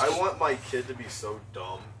viewers are just. I want my kid to be so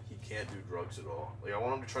dumb he can't do drugs at all. Like I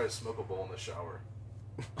want him to try to smoke a bowl in the shower.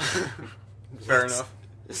 Fair enough.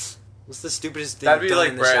 What's the stupidest thing? That'd you've be done like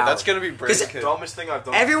in the Brad. shower? That's gonna be Brad's 'Cause kid. Dumbest thing I've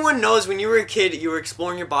done. Everyone knows when you were a kid, you were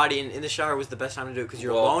exploring your body, and in the shower was the best time to do it because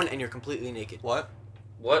you're Well- alone and you're completely naked. What?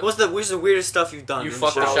 What? What's the weirdest stuff you've done? You in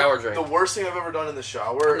fucked the a shower? shower drain. The worst thing I've ever done in the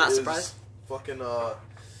shower I'm not is surprised. fucking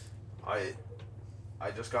I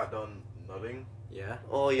just got done nutting. Yeah.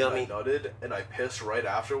 Oh, I yummy. nutted and I pissed right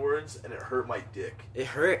afterwards and it hurt my dick. It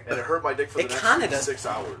hurt. And it hurt my dick for the It next kinda does. 6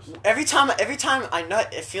 hours. Every time I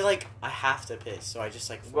nut, I feel like I have to piss, so I just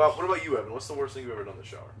like. Well, what about you, Evan? What's the worst thing you've ever done in the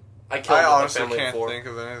shower? I killed I my honestly family of can't 4. think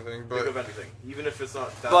of anything, Think but of anything, even if it's not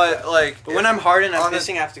that but bad. like But when I'm hard and I'm on the-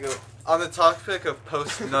 pissing, I have to go. on the topic of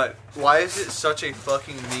post nut, why is it such a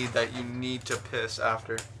fucking need that you need to piss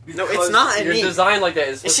after? No, it's not a You're need. designed like that.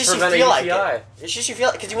 It's It's to just you prevent feel a like UTI. it. It's just you feel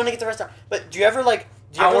because you want to get the rest out. But do you ever like?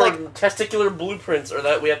 Do you ever Our like? testicular blueprints are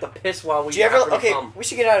that we have to piss while we. Do you ever? after we Okay, come. we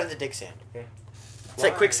should get out of the dick sand. Okay. It's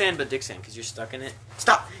like Why? quicksand, but dick sand because you're stuck in it.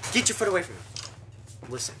 Stop! Get your foot away from me.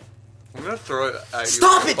 Listen. I'm gonna throw it at you.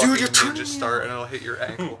 Stop with it, a dude, you're fucking turning ninja me start on. and it'll hit your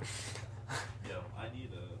ankle. Yo, I need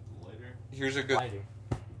a lighter. Here's a good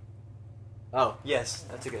Oh yes,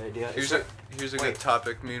 that's a good idea. here's a good Wait.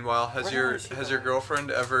 topic. Meanwhile, has Where your did I see has that? your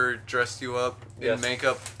girlfriend ever dressed you up Yes. in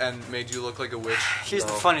makeup and made you look like a witch? Here's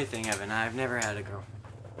the No. funny thing, Evan. I've never had a girl.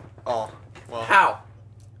 Oh, well. How?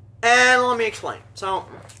 And let me explain. So,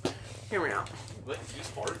 hear me out. What? You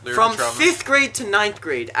fart? Lyric From trauma. 5th grade to 9th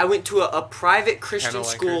grade, I went to a private Christian Kinda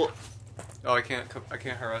like school. Oh, I can't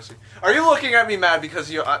harass you. Are you looking at me mad because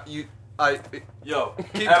I Yo,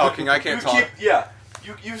 keep Evan, talking? I can't you talk. Yeah,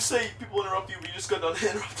 you say people interrupt you, but you just got done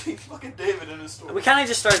interrupting fucking David in his story. We kind of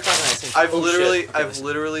just started talking at the same time. I've Oh, literally shit. I've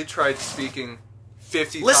literally tried speaking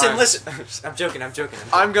 50 Listen, times. listen. I'm joking.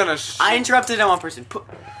 I'm gonna. I interrupted him on person.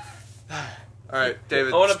 All right,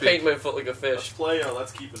 David. I want to speak. paint my foot like a Let's fish. play.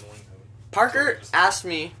 Let's keep it link. Parker asked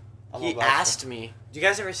me. I'm He about to- asked me. Do you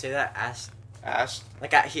guys ever say that? Asked.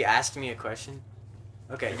 Like he asked me a question.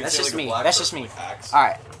 Okay, You can that's say, just like, a me. black That's just person, me. like, axe. All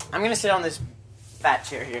right, I'm gonna sit on this fat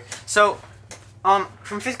chair here. So,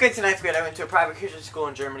 from 5th grade to 9th grade, I went to a private Christian school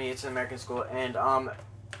in Germany. It's an American school, and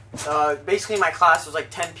basically my class was like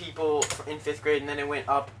 10 people in 5th grade, and then it went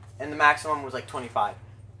up, and the maximum was like 25.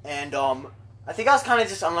 And I think I was kind of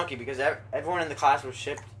just unlucky because everyone in the class was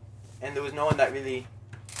shipped, and there was no one that really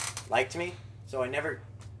liked me. So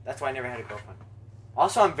that's why I never had a girlfriend.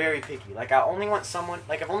 Also, I'm very picky. Like, I only want someone,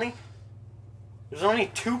 like, there's only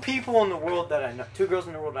 2 people in the world that I know, 2 girls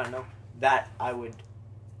in the world that I know that I would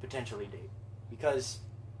potentially date. Because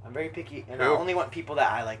I'm very picky, and I Who? only want people that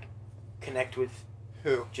I, like, connect with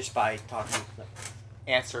Who? just by talking.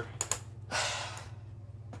 Answer.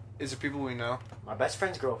 Is it people we know? My best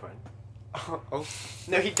friend's girlfriend. Oh.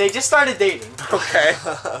 No, they just started dating. Okay.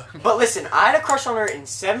 But listen, I had a crush on her in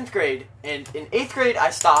 7th grade, and in 8th grade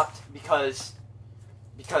I stopped because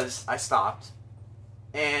I stopped.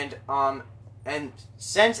 And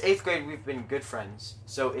since 8th grade we've been good friends.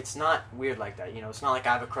 So it's not weird like that, you know. It's not like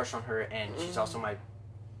I have a crush on her and she's also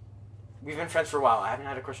we've been friends for a while. I haven't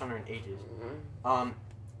had a crush on her in ages.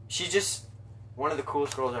 She's just one of the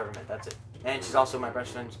coolest girls I've ever met. That's it. And she's also my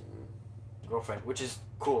best friend's girlfriend, which is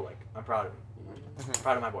cool. Like, I'm proud of him. I'm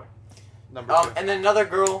proud of my boy. Number 2. And then another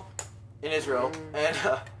girl in Israel, and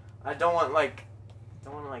I don't want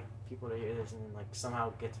people to hear this and then, like,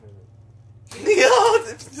 somehow get to me. Yo,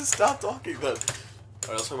 just stop talking then. Alright,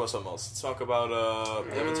 let's talk about something else. Let's talk about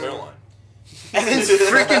Evan's hairline. Evan's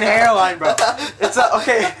freaking hairline, bro. It's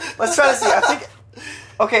okay. Let's try to see. I think.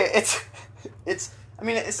 Okay, it's. I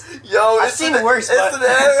mean, it's. Yo, I've seen worse. It's but an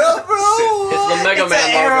arrow, bro. It's the Mega It's Man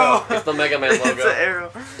an arrow. logo. It's the Mega Man logo.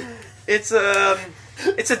 It's an arrow.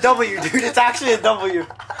 It's a W, dude. It's actually a W.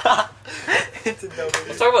 It's a W.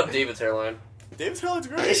 Let's talk about David's hairline. David's hairline's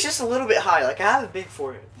great. It's just a little bit high. Like, I have a big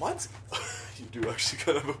forehead. Mine's. You do actually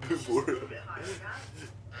kind of have a big forehead.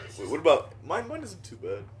 Wait, what about mine? Mine isn't too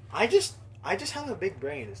bad. I just have a big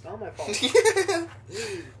brain. It's not my fault.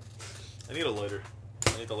 I need a lighter.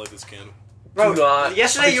 I need to light this candle. Bro, Do not.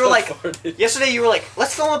 yesterday you were like, farted.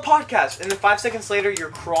 let's film a podcast, and then 5 seconds later, you're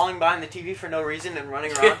crawling behind the TV for no reason and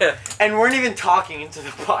running around, Yeah. and weren't even talking into the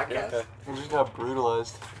podcast. I just got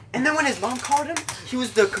brutalized. And then when his mom called him, he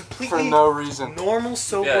was the completely For no reason. normal,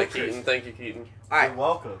 sober Yeah, person. Keaton. Thank you, Keaton. All right, You're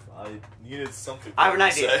welcome. I needed something. I have an to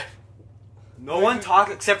idea. say. no one talk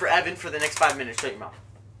except for Evan for the next 5 minutes. Shut your mouth.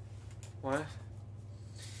 What?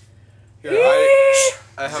 Yeah,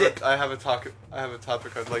 I Zip. have a topic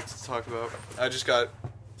I'd like to talk about. I just got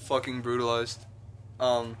fucking brutalized.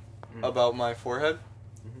 About my forehead.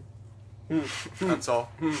 That's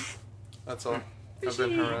all. That's all. I've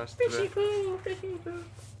been harassed today.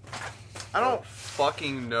 I don't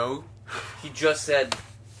fucking know. He just said.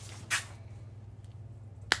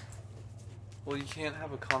 Well, you can't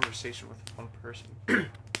have a conversation with one person.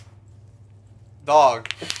 Dog.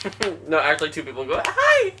 No, actually, 2 people go.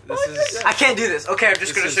 Hi. This is I can't do this. Okay, I'm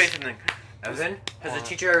just This gonna is- say something. Evan, has the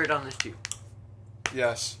teacher ever done this to you?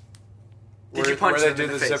 yes. Did where, you punch where they them in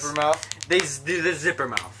do the the face? zipper mouth? They do the zipper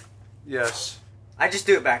mouth. Yes. I just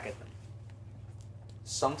do it back at them.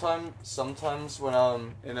 Sometimes when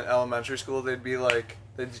I'm in elementary school, they'd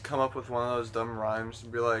come up with one of those dumb rhymes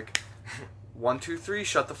and be like, 1, 2, 3,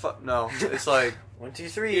 shut the fuck. No, it's like 1, 2,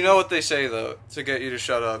 3. you know what they say though to get you to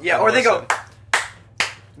shut up. Yeah, and or they go. listen.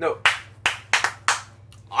 No.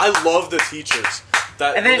 I love the teachers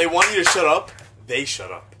that And when then- they want you to shut up, they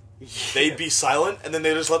shut up. They'd be silent, and then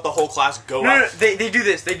they just let the whole class go No, out. they do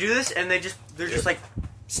this. They do this, and they're just like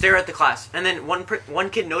stare at the class, and then one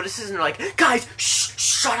kid notices, and they're like, "Guys,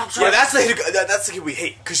 shut up!" Shut Yeah, up. that's the kid we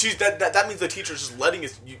hate, because that means the teacher's just letting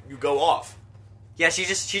you go off. Yeah, she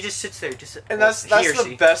just sits there, And that's he or the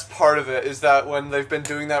she. best part of it is that when they've been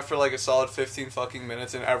doing that for like a solid 15 fucking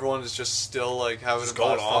minutes and everyone is just still like having Just a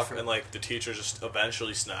going blast off, talking. and like the teacher just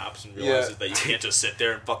eventually snaps and realizes that you can't just sit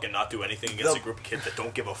there and fucking not do anything against a group of kids that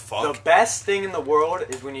don't give a The fuck. best thing in the world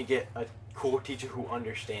is when you get a cool teacher who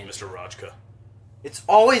understands. Mr. Rajka. It's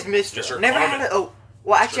always Mr. Mr. Never Carmen. had a. Oh,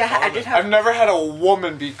 well, actually, I did have. I've never had a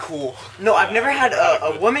woman be cool. No, I've never had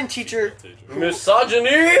a woman teacher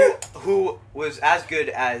Misogyny. who was as good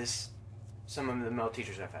as some of the male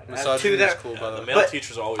teachers I've had. I had Misogyny two is that cool, Yeah, by the the way. male But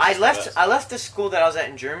teachers always. I just the left. best. I left the school that I was at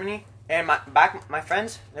in Germany, and my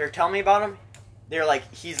friends, they were telling me about him. They're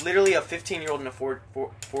like, he's literally a 15-year-old in a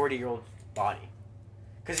 40-year-old body,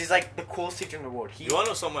 because he's like the coolest teacher in the world. You want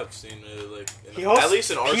to know something I've seen? He hosts at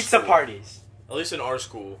least in our pizza school, parties. At least in our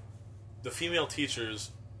school, the female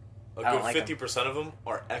teachers, a I don't good like 50% of them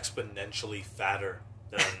are exponentially fatter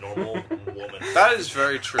than a normal woman. That is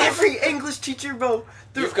very true. Every English teacher, bro,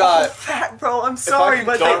 they're You've got- all fat, bro. I'm sorry, can-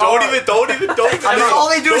 but Don't they even. I mean, all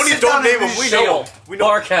they do is sit down name and them. We shit. know them. We know.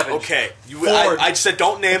 Bar cabbage. Okay, Ford. I said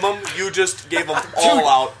don't name them. You just gave them all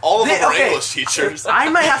out. All of them are okay. English teachers. I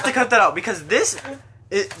might have to cut that out because this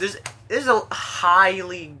is a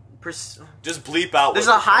highly Just bleep out. There's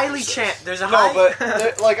what a the highly fuck it chance. says. There's a No, high.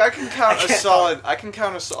 but like I can count I a can't solid. I can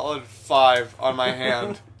count a solid 5 on my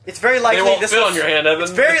hand. It's very They likely won't this fit will, on your hand, Evan.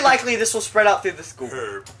 It's very likely this will spread out through the school.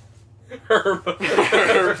 Herb.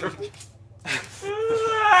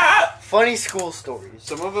 Funny school stories.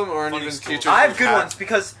 Some of them aren't Funny even school. teachers. I have we good had. ones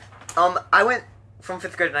because I went from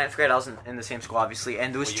 5th grade to 9th grade. I was in the same school, obviously,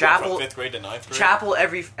 and there was Wait, you went chapel. from 5th grade to 9th grade? Chapel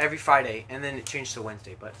every Friday, and then it changed to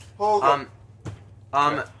Wednesday. But Hold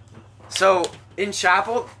on. so in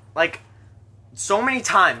chapel, like so many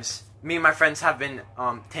times, me and my friends have been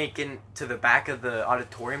taken to the back of the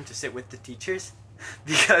auditorium to sit with the teachers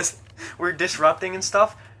because we're disrupting and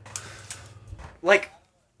stuff. Like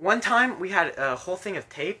one time, we had a whole thing of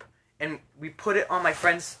tape. And we put it on my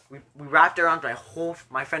friend's. We wrapped it around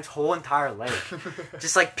my friend's whole entire leg,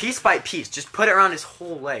 just like piece by piece. Just put it around his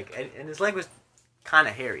whole leg, and his leg was kind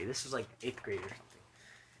of hairy. This was like 8th grade or something,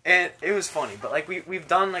 and it was funny. But like we've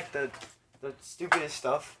done like the stupidest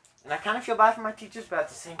stuff, and I kind of feel bad for my teachers, but at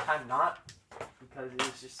the same time not, because it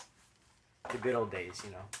was just the good old days, you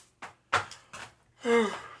know.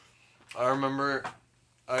 I remember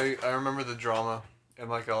the drama in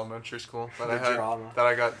like elementary school that The I had drama. that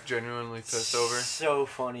I got genuinely pissed over So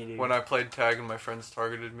funny, dude. when I played tag and my friends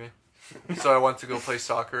targeted me. So I went to go play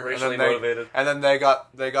soccer, Racially and then motivated.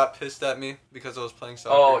 they got pissed at me because I was playing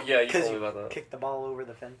soccer. Oh yeah, you Because told me you about that. kicked the ball over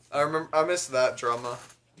the fence. I missed that drama.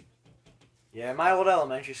 Yeah, in my old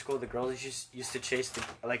elementary school, the girls just used to chase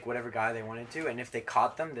like whatever guy they wanted to, and if they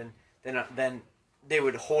caught them, then they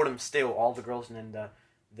would hold them still, all the girls, and then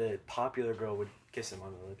the popular girl would kiss him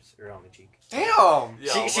on the lips or on the cheek. Damn.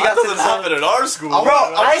 Yeah, She that got to doesn't the- happen in our school. Bro, Bro, I I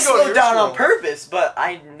would go to slowed your down on school. purpose, but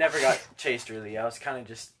I never got chased really. I was kind of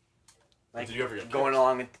just like Did you ever get going kicked?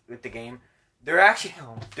 along with the game. There were actually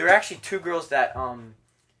 2 girls that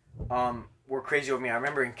were crazy with me. I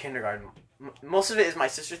remember in kindergarten. Most of it is my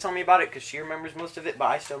sister telling me about it because she remembers most of it, but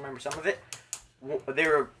I still remember some of it. They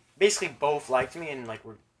were basically both liked me, and like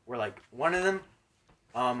we're like one of them.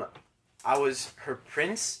 I was her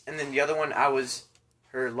prince, and then the other one I was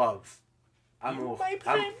her love.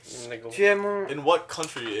 Nigga. Tu es mon- In what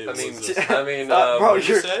country is I mean, this? Bro, What did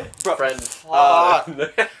you you're- say? bro, friend. I'm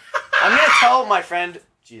gonna tell my friend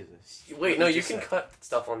Jesus. Wait, no, What you did can say? cut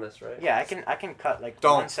stuff on this, right? Yeah, I can cut like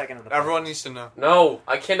Don't. 1 second of the. Everyone needs to know. No,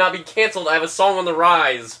 I cannot be canceled. I have a song on the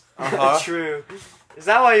rise. Uh-huh. True. Is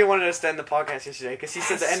that why you wanted us to end the podcast yesterday? Because he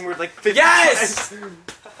said the N word like 50 Yes! times.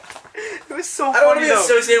 It was so I funny don't want to be though.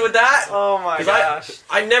 associated with that. Oh my 'Cause gosh.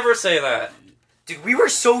 I never say that. Dude, we were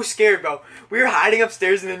so scared, bro. We were hiding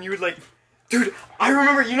upstairs, and then you would like, dude. I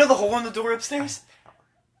remember, you know the hole in the door upstairs,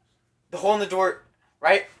 the hole in the door,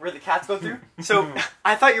 right where the cats go through. So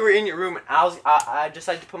I thought you were in your room, and I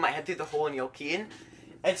decided to put my head through the hole and yell Keaton,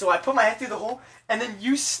 and so I put my head through the hole, and then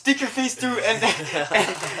you stick your face through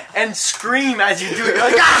and scream as you do it. You're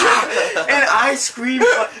like, ah! And I screamed.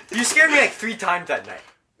 You scared me like 3 times that night.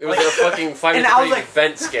 It was a fucking Five And Nights I at was Freddy's like-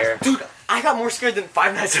 vent scare. Dude, I got more scared than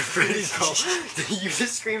Five Nights at Freddy's, bro. You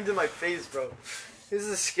just screamed in my face, bro. This is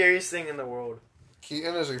the scariest thing in the world.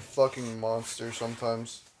 Keaton is a fucking monster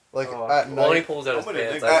sometimes. Like Oh, at Well, when he night. pulls out his I'm gonna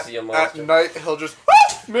pants, dig I At, see a at monster. night he'll just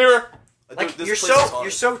mirror. Like This you're place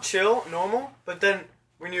is so haunted. chill, normal, but then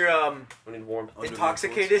when you're When he's warm. Under the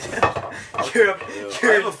intoxicated, influence. you're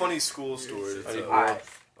I have a funny school story to I need tell. more. Alright.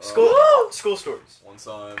 School stories. One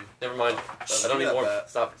time, Never mind. I Give don't me need that warm. bat.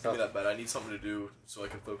 Stop. Give me Stop. that bat. I need something to do so I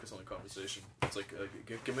can focus on the conversation. It's like,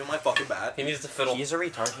 give me my fucking bat. He needs to fiddle. He's a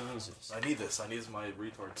retard. He uses. I need this. I need my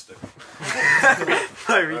retard stick.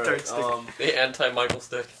 My retard Alright, stick. The anti-Michael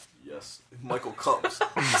stick. yes. If Michael comes,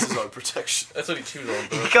 this is our protection. That's what he chews on,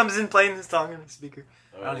 bro. He comes in playing this song on the speaker.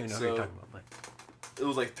 I Alright, don't even know so who you're talking about, but It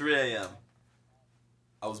was like 3 a.m.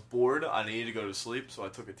 I was bored. I needed to go to sleep, so I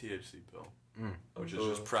took a THC pill, which is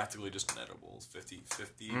just practically just an edible. It's 50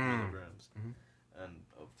 milligrams and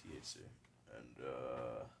of THC. And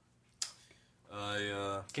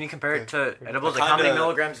can you compare it to edibles? I Like how many kinda-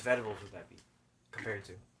 milligrams of edibles would that be compared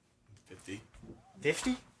to? 50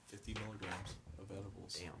 50? milligrams of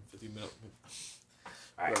edibles. Damn. 50 mil.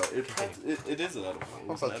 Alright. Bro, it is an edible.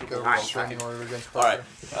 I'm It's an about to edible. go Alright, restraining order against All right,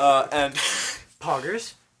 and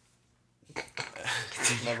Poggers?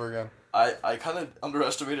 Never again. I kind of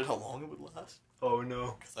underestimated how long it would last Oh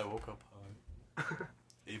no. because I woke up high,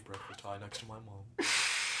 ate breakfast high next to my mom,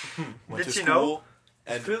 went Did to you school, know?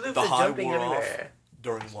 and Fruit Loops the is high jumping wore off everywhere.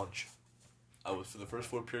 during lunch. I was for the first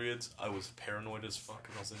 4 periods. I was paranoid as fuck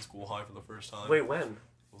because I was in school high for the first time. Wait, when? It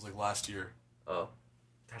was like last year. Oh.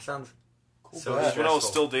 That sounds Cool. so bad. When I was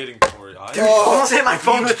stressful. still dating Tori. Almost hit my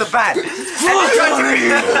phone with the bat.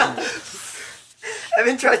 I've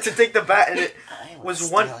been trying to take the bat and it was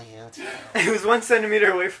one. That's It was 1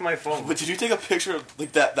 centimeter away from my phone. But did you take a picture of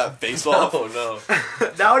like that face off? Oh no.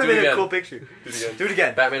 That would have Do it been a again. cool picture. Do it again. Do it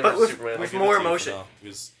again. Batman but versus with, Superman. with I'll give more it to you for emotion. now,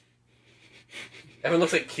 because Evan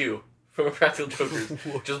looks like Q from Practical Jokers,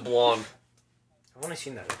 just blonde. I've only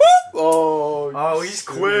seen that. Oh, Oh, he's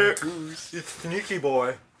quick. He's sneaky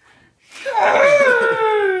boy.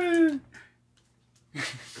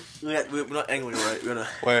 we're not angling, right? We're gonna.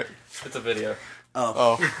 wait. It's a video.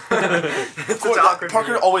 Oh. It's an awkward Parker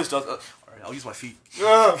video. always does. All right, I'll use my feet.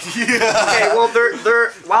 Okay, well,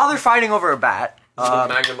 they're while they're fighting over a bat.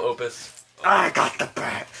 Magnum opus. I got the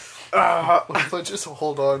bat. But just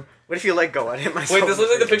hold on. What if you let go? I'd hit myself. Wait, this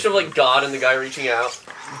looks like the picture of like God and the guy reaching out.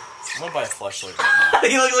 I'm gonna buy a flashlight right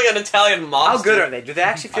He looks like an Italian mobster. How good are they? Do they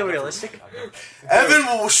actually feel realistic? now.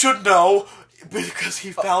 Evan should know because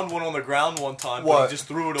he found one on the ground one time. But What? he just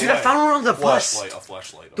threw it Dude, away. I found one on the bus. A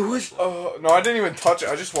flashlight. No, I didn't even touch it.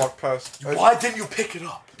 I just walked past. Why didn't you pick it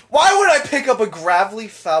up? Why would I pick up a gravelly,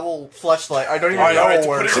 foul fleshlight? I don't even Alright, know alright, to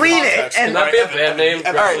where. put it in Clean it context. and- Can that be a Evan, band name?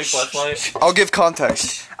 Evan, Gravelly Alright, Fleshlight? I'll give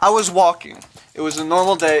context. I was walking. It was a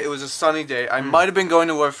normal day. It was a sunny day. I might have been going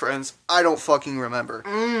to with friends. I don't fucking remember.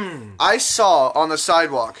 I saw on the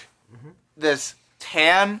sidewalk this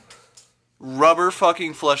tan rubber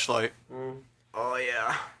fucking fleshlight. Oh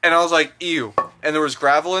yeah. And I was like, ew. And there was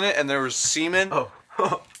gravel in it, and there was semen. Oh.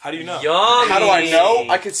 How do you know? Yummy. How do I know?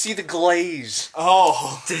 I could see the glaze.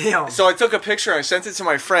 Oh. Damn. So I took a picture and I sent it to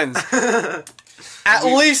my friends. At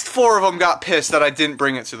least 4 of them got pissed that I didn't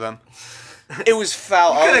bring it to them. It was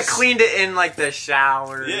foul. You could have cleaned it in like the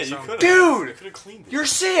shower. Yeah, or you something. could have. Dude! You could have cleaned it. You're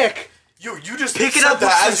sick. You just Pick it said up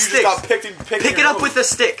that with as some you just got sticks. picking Pick it your up nose. with a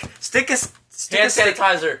stick. Stick a Hand stick.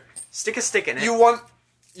 sanitizer. Stick a stick in it.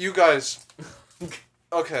 You guys.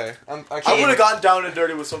 Okay. I I can't. would have gotten down and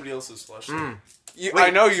dirty with somebody else's flashlight. I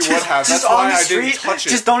know you would have. That's on why the I didn't street, touch it.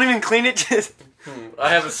 Just don't even clean it. Just I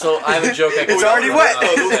have a joke. I can It's already wet.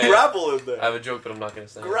 Oh, there was say it. gravel in there. I have a joke, but I'm not gonna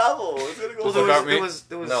say it. Gravel. It's gonna go. well, there was-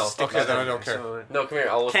 there was No. sticks Okay, then I in don't there, care. so No, come here.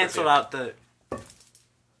 I'll whisper cancel to you. out the.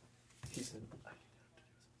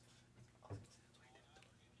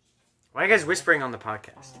 Why are you guys whispering on the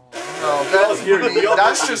podcast? No, that's hear it. We all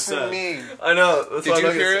That's heard what just you said. mean. I know. That's Did why I'm you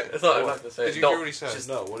not hear gonna it? say- That's not. I'm not gonna say. Did it. you No. hear what he said?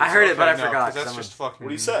 No. What I heard it, but I No, forgot. 'cause that's 'cause I'm just fucking. What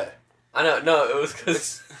do you say? I know. No, it was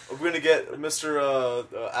because We're gonna get Mr.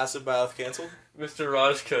 Acid Bath canceled. Mr.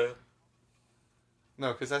 Rajka.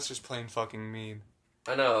 No, because that's just plain fucking mean.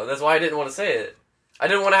 I know. That's why I didn't want to say it. I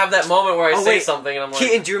didn't want to have that moment where I Oh, say wait. something and I'm like,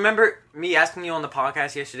 Keaton, do you remember me asking you on the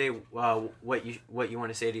podcast yesterday what you want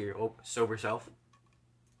to say to your sober self?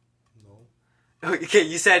 No. Okay,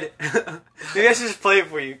 you said. Maybe I should just play it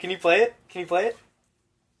for you. Can you play it? Can you play it?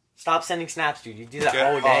 Stop sending snaps, dude. You do that Get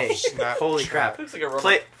all day. off Snapchat. Holy crap. looks like a rubber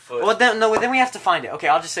Play. foot. Well, then no. Then we have to find it. Okay,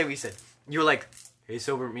 I'll just say what you said. You were like, "Hey,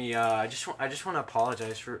 sober me. I just want to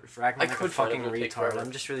apologize for acting I like a could find it, fucking it'll take retard. forever.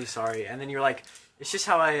 I'm just really sorry." And then you're like, "It's just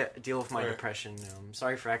how I deal with my Right. depression. I'm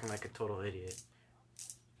sorry for acting like a total idiot."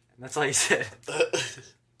 And that's all you said.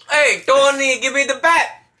 Hey, Tony, give me the bat.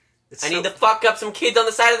 It's I so- need to fuck up some kids on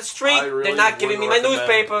the side of the street. I really They're not giving me my wouldn't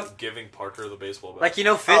recommend newspaper. Giving Parker the baseball bat. like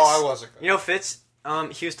Fitz. Oh, I wasn't. You know Fitz.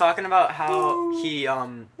 He was talking about how he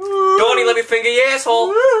Tony, let me finger your asshole.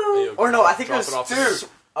 Hey, yo, or no, I think it drop was off the- Dude.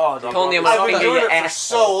 Oh, dude. Tony, I'm I've gonna been finger doing your it for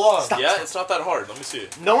asshole. so long. Stop. Yeah, it's not that hard. Let me see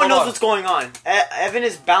it. No one Hold knows on. what's going on. Evan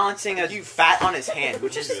is balancing a fat on his hand,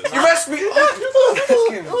 which is You You messed me up.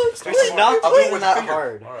 which is not I'll do it even with that finger.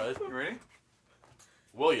 hard. All right. You ready?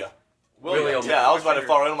 Will ya? William. Yeah, I was about to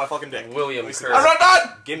fall right on my fucking dick. William Let me see Kerr. this. I'm not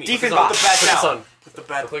done. Gimme. Deep in Put the box. bat Put this down. on. Put the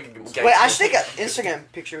bat. Look at Wait, I should take an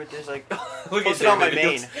Instagram picture with this. Like, Look post at it on my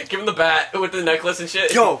David. main. Give him the bat with the necklace and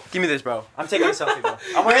shit. Yo, give me this, bro. I'm taking a selfie, bro.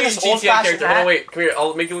 I'm wearing Make this a old GTA fashioned character. Hold on, hat. wait. Come here.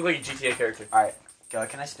 I'll make you look like a GTA character. All right, go.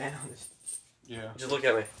 Can I stand on this? Yeah. Just look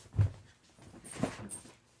at me.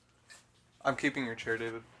 I'm keeping your chair,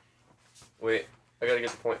 David. Wait. I gotta get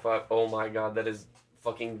to 0.5. Oh my god, that is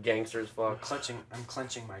fucking gangster as fuck. I'm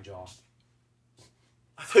clenching my jaw.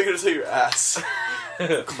 I thought you were gonna say your ass.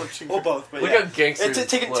 Clutching. Or both, but Look yeah. how gangster.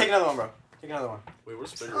 Take another one, bro. Take another one. Wait,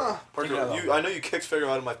 where's Figaro? take another Parker, I know you kicked Figaro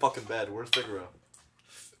out of my fucking bed. Where's Figaro?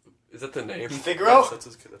 Is that the name? Figaro? Yes, that's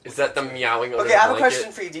his kid. Is that the meowing? Okay, I have a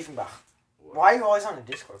question for you, Diefenbach. Why are you always on a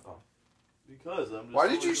Discord call? Because I'm just Why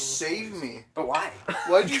did you always save me? But why?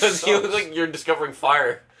 Why did you Because you suck? look like you're discovering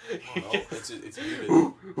fire. No, it's muted.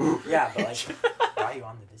 Yeah, but like, why are you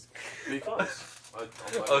on the Discord? Because.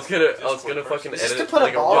 I was gonna fucking Is this edit to put a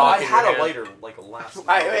like ball? rock I in had your a hand. lighter like a last.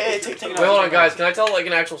 Alright, wait, take Wait, another hold one. on, guys. Can I tell like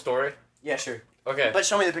an actual story? Yeah, sure. Okay. But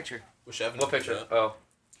show me the picture. Wish Evan What would do picture? that. Oh,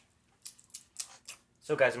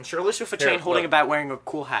 So, guys, I'm shirtless with a Here, chain, holding look. a bat, wearing a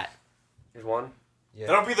cool hat. here's one. Yeah.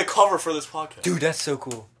 That'll be the cover for this podcast. Dude, that's so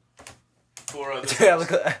cool. For Dude, I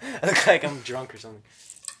look like I'm drunk or something.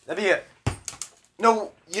 That'd be it.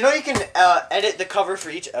 No, you know you can edit the cover for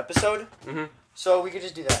each episode? Mm-hmm. So we could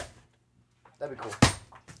just do that. That'd be cool.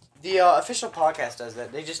 The official podcast does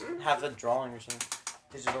that. They just have a drawing or something.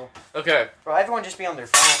 Digital. Okay. Bro, everyone just be on their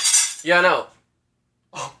phone. Yeah, I know.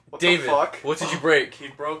 What David, the fuck? what did you break? He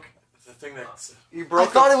broke the thing that's. You I broke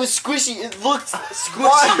thought it was squishy. It looked squishy.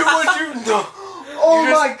 Why would you know? Oh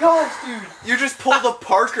You my gosh, dude. You just pulled a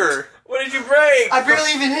Parker. What did you break? I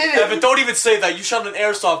barely even hit it. Evan, don't even say that. You shot an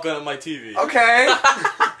airsoft gun at my TV. Okay.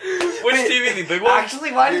 Which TV? The big one?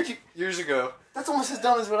 Actually, why did you... Years ago. That's almost as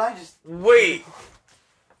dumb as what I just... Wait.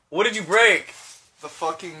 What did you break? The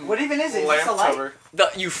fucking What even is it? Is lamp this a light? cover.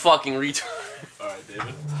 You fucking retard. Alright,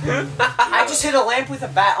 David. I just hit a lamp with a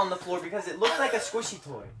bat on the floor because it looked like a squishy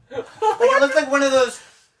toy. Like, it looked like one of those...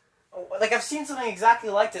 Like, I've seen something exactly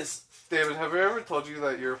like this. David, have I ever told you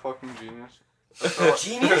that you're a fucking genius?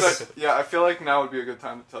 Genius? Yeah, I feel like now would be a good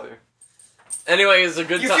time to tell you. Anyway, it's a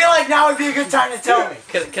good You time. feel like now would be a good time to tell me.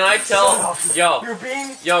 Can I tell? Yo, You're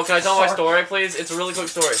being... can I tell my Sarc- story, please? It's a really quick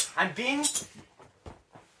story. I'm being...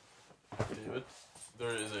 David,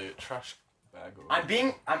 there is a trash bag over I'm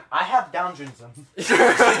being... I have Down syndrome.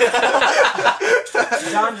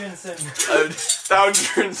 Down syndrome. Down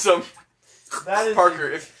some. That is...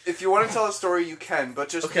 Parker, if you want to tell a story, you can, but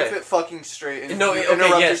just Okay. keep it fucking straight. And No, if you okay,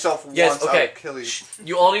 interrupt yes. yourself Yes, once, okay. I'll kill you.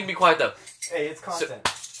 You all need to be quiet though. Hey, it's content.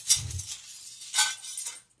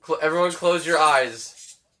 Everyone close your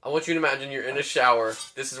eyes. I want you to imagine you're in a shower.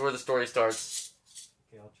 This is where the story starts.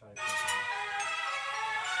 Okay, I'll try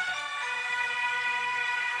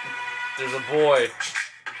There's a boy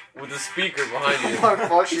with a speaker behind Oh you. my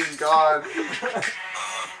fucking god.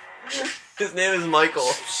 His name is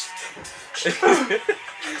Michael.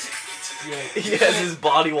 He has his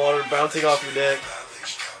body water bouncing off your neck.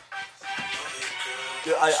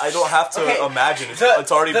 I don't have to Okay, imagine.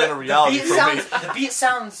 It's already been a reality the for beat me. sounds, the beat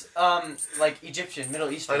sounds like Egyptian, Middle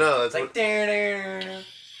Eastern. I know, It's that's like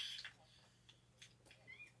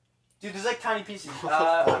dude, there's like tiny pieces.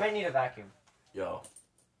 I might need a vacuum. Yo.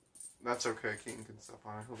 That's okay, Keaton can step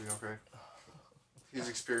on it. He'll be okay. He's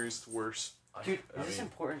experienced worse. Dude, I is this mean,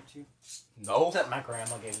 important to you? No. That my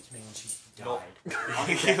grandma gave it to me when she No.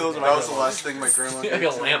 died. Those are That my was the good last thing my grandma Like did.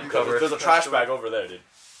 a lamp cover. There's a trash bag over there, dude.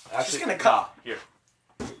 She's gonna cut. Here.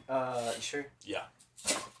 You sure? Yeah.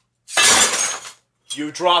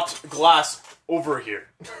 You dropped glass over here.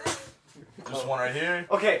 There's one right here.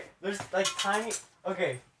 Okay, there's like tiny.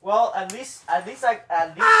 Okay, well at least we were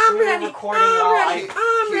recording while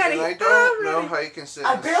Keaton, I don't know how you can sit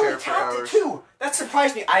I in this barely chair for tapped it hours. too. That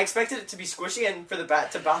surprised me. I expected it to be squishy and for the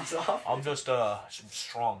bat to bounce off. I'm just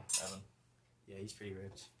strong, Evan. Yeah, he's pretty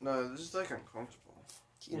ripped. No, this is like uncomfortable.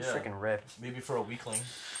 He's Yeah. freaking ripped. Maybe for a weakling.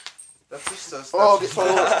 That just does. Oh, That's just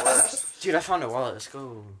how it works. Dude, I found a wallet. Let's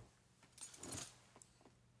go.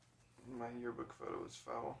 My yearbook photo is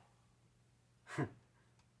foul.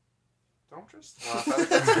 Don't just laugh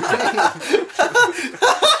at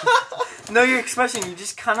it. No, your expression. You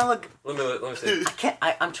just kind of look. Let me see. I can't.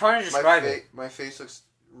 I'm trying to describe it. My face looks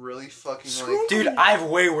really fucking like. Dude, I have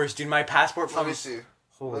way worse. Dude, my passport Let from. me see.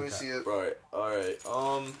 Holy Let me crap. see it. Right. All right.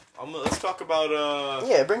 Let's talk about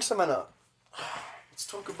Yeah, bring someone up. Let's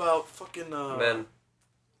talk about fucking Men.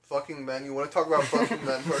 Fucking men. You want to talk about fucking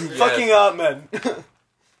men? Parker? Yeah. Fucking up, man. Let's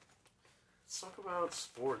talk about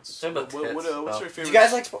sports. Talk about tits. What's your Do favorite? you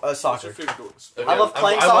guys like What's soccer? your favorite sport? I love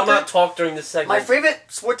playing I will soccer. not talk during this segment. My favorite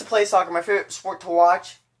sport to play soccer, my favorite sport to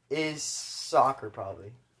watch is soccer,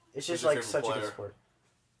 probably. It's just Who's your like favorite such a player? good sport.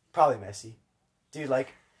 Probably Messi. Dude, like,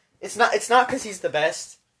 it's not because he's the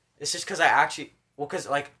best. It's just because because,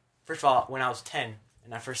 like, first of all, when I was 10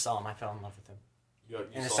 and I first saw him, I fell in love with him. You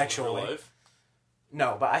In a saw him sexual real way. life?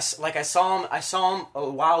 No, but I saw him a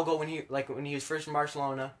while ago when he was first in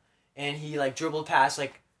Barcelona, and he, like, dribbled past,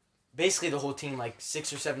 like, basically the whole team, like,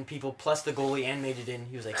 6 or 7 people, plus the goalie, and made it in.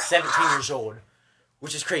 He was, like, 17 years old.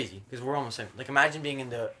 Which is crazy, because we're almost 7. Like, imagine being in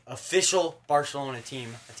the official Barcelona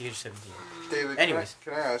team at the age of 17. David, Anyways.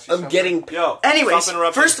 can I ask you something? Yo. Anyways, stop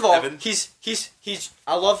interrupting, first of all, Evan. he's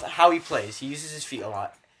I love how he plays. He uses his feet a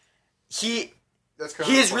lot. He That's kind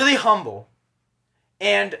is really humble,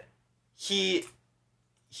 and he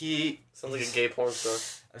Sounds like a gay porn star.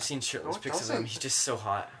 I've seen shirtless No, it pics of him. doesn't. He's just so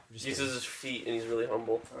hot. I'm just He kidding. uses his feet and he's really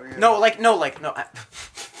humble. Oh, yeah. No.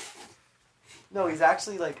 No, he's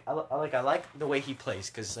actually like I like the way he plays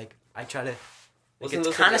because like I try to. Like, Listen it's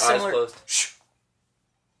to this kind with of your eyes similar. closed.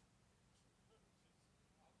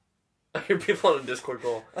 I hear people on a Discord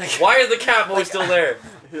call. Like- Why are the cat boys still there?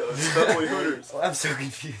 Yeah, it's definitely Hooters. I'm so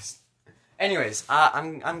confused. Anyways,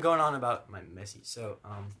 I'm going on about my Messi. So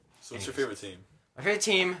So what's your favorite team? My favorite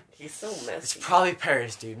team. He's so It's messy. probably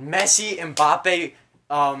Paris, dude. Messi, Mbappe,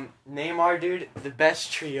 Neymar, dude. The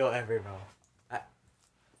best trio ever, bro.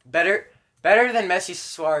 Better than Messi,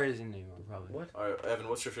 Suarez, and Neymar, probably. What? All right, Evan,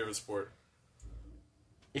 what's your favorite sport?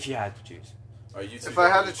 If you had to choose. All right, you two If I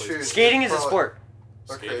had definitely to play choose- Skating is a Probably- sport.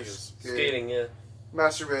 Skating Okay. is- Skating, yeah.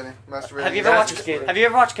 Masturbating. Have you ever watched Skating. Have you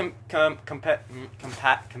ever watched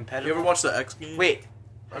competitive? You ever watch the X Games? Wait,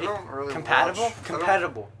 I don't really compatible? watch-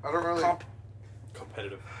 Compatible. I don't really.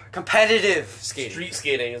 Competitive. Competitive skating. Street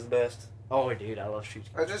skating is the best. Oh, dude, I love street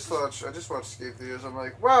skating. I just watch skate videos. I'm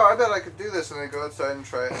like, wow, I bet I could do this, and I go outside and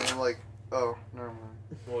try it, and I'm like, oh, never mind.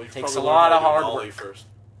 Well, you Takes probably a lot learn of how to do hard Ollie work. first.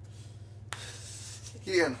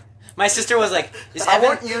 Ian, My sister was like, "Is I Evan?"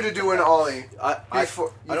 want you to do an ollie. I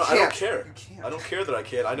Before you don't can't. care. You can't. I don't care that I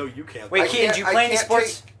can't. I know you can't. Wait, I Keaton, can't- do you I play any can't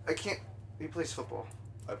sports? I can't. He plays football.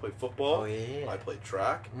 I play football. Oh yeah. I play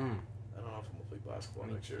track. Mm. I don't know if I'm gonna play basketball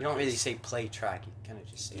next year. You don't really say play track. You kind of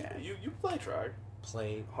just say You play track.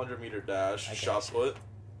 play. 100-meter dash, I shot guess. put.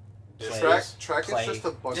 Play. discus. Track Play. is just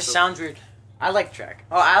a bunch Just of. sounds weird. I like track.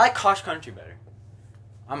 Oh, I like cross country better.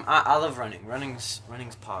 I love running. Running's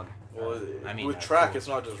pog. Well, I mean, with that's track, cool. it's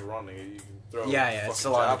not just running. You can throw Yeah, it's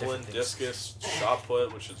fucking a lot of javelin, different things. discus, shot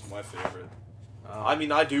put, which is my favorite. Oh. I mean,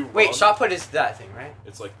 I do. Wait, run. shot put is that thing, right?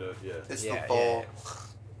 It's like the It's Yeah, the ball.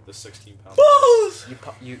 the 16-pound.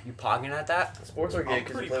 You pogging at that? Sports are good I'm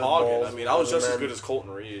because pretty you play with pogging. balls I mean, I was and just as then- good as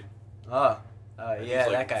Colton Reed. Oh, and yeah,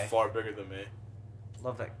 he's like that guy. far bigger than me.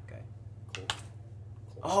 Love that guy. Cool.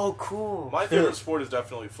 Oh, cool. My favorite sport is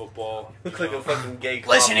definitely football. You look like a fucking gay cop.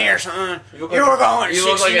 Listen here, son. You look You like- were going You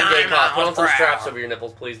look like a gay 69 cop. Put on miles some per straps hour. over your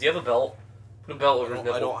nipples, please. Do you have a belt? Put a belt over his I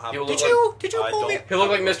nipple. don't have He'll a look belt. Did you I pull me? don't- He'll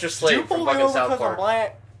look like Mr. Did you Slade pull from me fucking over South because I'm Park.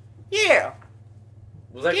 black? Yeah.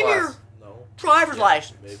 Was that Give glass? No. Driver's Yeah,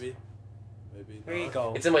 license. Maybe. There you not.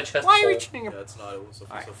 go. It's in my chest Why are you hole. reaching in your... Yeah, it's not. It was a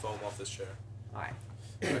piece Alright. of foam off this chair. Alright.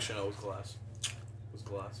 Actually, no, it was glass. It was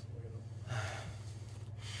glass. Look at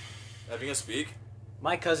it. Have you gonna speak?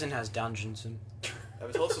 My cousin has Down syndrome.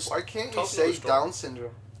 Evan, tell us a Why can't tell you us another say story. Down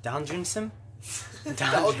syndrome? Down syndrome?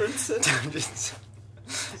 Down syndrome? Down syndrome.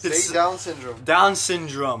 Say Down syndrome. Down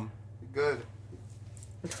syndrome. Good.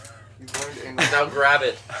 You've learned English. Now grab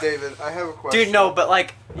it. David, I have a question. Dude, no, but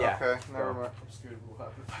like... Yeah. Okay, never mind. I'm scared what will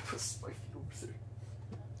happen if I put my feet over there.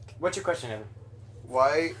 What's your question, Evan?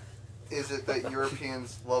 Why is it that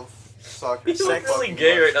Europeans love soccer You so look really fucking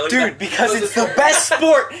gay much? right now. Look Dude, at that. because it's the best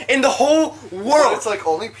sport in the whole But world. it's like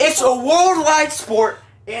only people. It's a worldwide sport,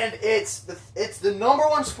 and it's the number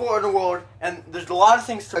one sport in the world, and there's a lot of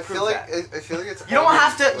things to I prove feel like that. I feel like it's. You don't only,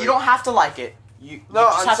 have to. like- You don't have to like it. You No,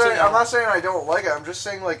 just I'm have saying to know. I'm not saying I don't like it. I'm just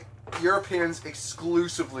saying like Europeans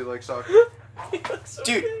exclusively like soccer. So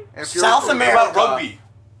Dude, gay. And if you're South from- America. Rugby.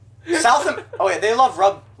 Oh yeah, they love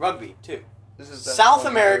rugby too. This is that South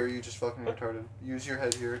fucking America- Or you just fucking retarded. Use your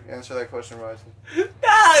head here. Answer that question wisely.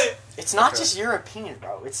 It's not Okay. just European,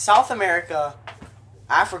 bro. It's South America,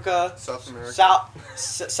 Africa, South America.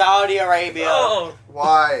 Saudi Arabia, Oh.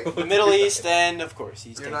 Why? the Middle East, and of course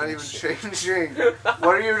he's You're taking not a even shit. changing. What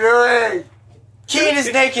are you doing? Keen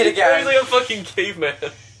is naked He's again. like a fucking caveman.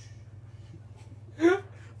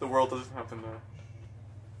 The world doesn't have to know.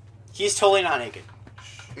 He's totally not naked.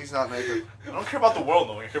 He's not naked. I don't care about the world,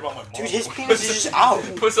 though. I care about my mom. Dude, his penis is just out.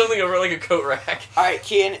 Put something over like a coat rack. Alright,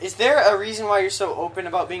 Kian, is there a reason why you're so open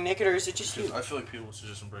about being naked, or is it just you? I feel like people should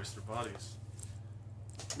just embrace their bodies.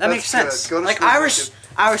 That makes That's good. sense. Go to Like, school naked.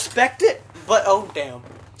 I respect it, but oh damn.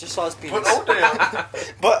 Just saw his penis. But oh damn.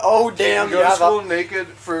 But oh damn, You you go to have school a... naked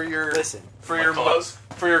for your. Listen. For My your cause.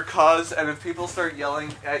 for your cause, and if people start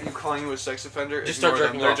yelling at you, calling you a sex offender, Just start ignore them.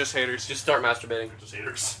 jerking They're off. just haters. Just start masturbating. Just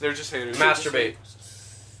haters. They're just haters. Masturbate.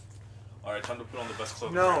 Alright, time to put on the best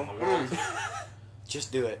clothing No. brand in the world.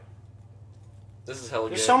 Just do it. This is hella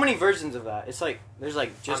gay. There's so many versions of that. It's like, there's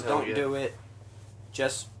like, just I'm hella don't gay. do it.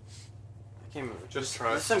 Just... I can't remember. Just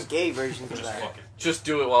try. There's some gay versions of Just that. fuck it. Just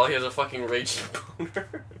do it while he has a fucking raging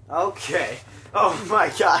boner. Okay. Oh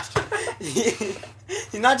my gosh.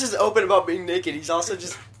 He's not just open about being naked, he's also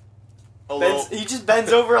just... A little, he just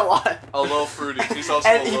bends over a lot. a little fruity. He's also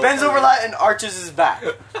And a he little bends over a fruity. lot and arches his back.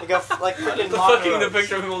 Like freaking the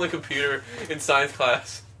picture of him on the computer in science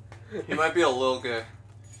class. He might be a little gay.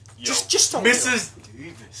 Yo, Just don't Mrs.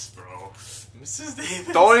 Davis, bro. Mrs.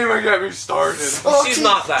 Davis. Don't even get me started. She's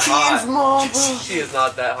not that Keaton's hot. mom, bro. She is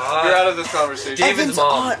not that You're hot. out of this conversation. David's Evan's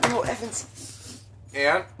mom. aunt. No, Evan's...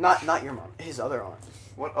 And Not your mom. His other aunt.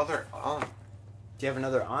 what other aunt? Do you have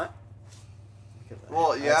another aunt?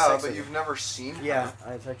 Well, I yeah, have sex but with you've never seen her. Yeah,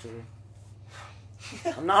 I have sex with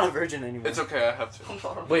her. I'm not a virgin anymore. It's okay, I have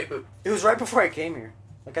to. Wait, It was right before I came here.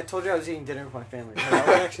 Like I told you, I was eating dinner with my family.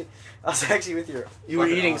 I was actually with your. You were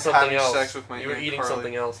eating having something else. sex with my You were Aunt eating Carly.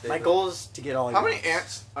 something else. My David. goal is to get all. How your many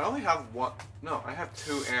ants? I only have one. No, I have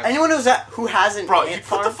 2 ants. Anyone who has an Bro, you ant put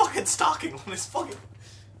farm, the fucking stocking on his fucking.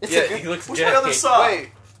 it's Yeah, a good, he looks Which gay. way other side?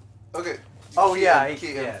 Wait. Okay. Oh yeah,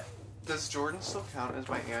 Keaton, yeah. Does Jordan still count as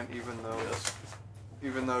my aunt,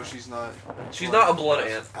 even though she's not? She's not a blood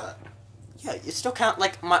ant. Yeah, it still count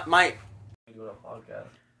like my. Doing a podcast.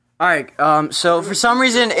 All right. So for some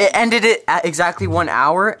reason it ended it at exactly 1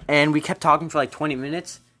 hour, and we kept talking for like 20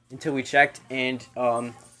 minutes until we checked, and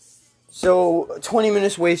so 20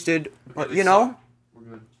 minutes wasted. But you know, We're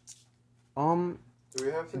good. Do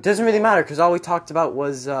we have to? it doesn't really matter because all we talked about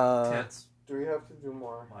was Tits. Do we have to do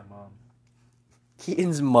more? My mom.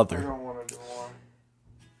 Keaton's I mother. don't want to do more.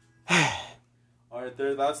 All right,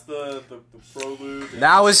 there. That's the prelude.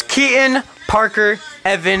 That was Keaton, Parker,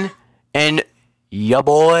 Evan, and ya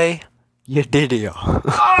boy, Yedidia.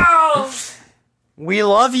 Oh! We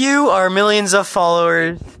love you, our millions of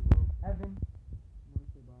followers. Evan,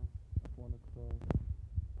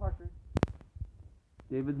 Parker,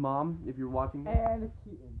 David's mom, if you're watching. and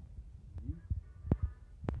Keaton.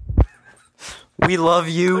 We love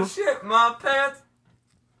you. Shit, my pants.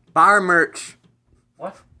 Buy our merch.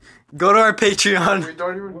 What? Go to our Patreon. We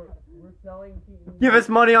don't even. We're selling Keaton's Give us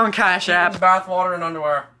money on Cash App. bath water and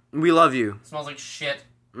underwear. We love you. Smells like shit.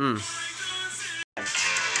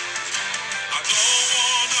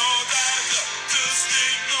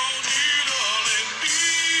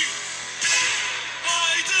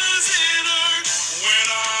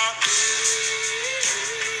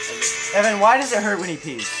 Evan, why does it hurt when he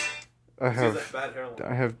pees? I have. Bad hairline.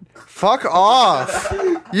 I have. Fuck off!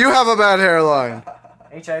 You have a bad hairline.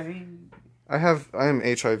 HIV? I am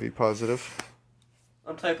HIV positive.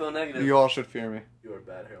 I'm typo negative. You all should fear me. You are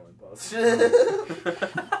bad hairline positive.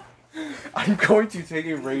 I'm going to take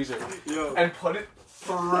a razor Yo. and put it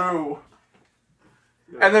through.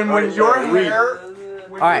 And then when your hair.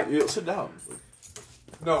 Alright, Yo, sit down.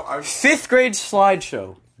 No, I'm. 5th grade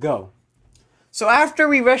slideshow. Go. So after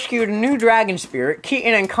we rescued a new dragon spirit,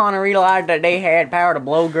 Keaton and Connor realized that they had power to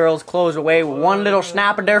blow girls' clothes away with one little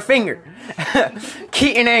snap of their finger.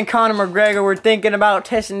 Keaton and Conor McGregor were thinking about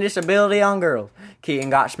testing this ability on girls. Keaton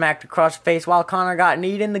got smacked across the face while Connor got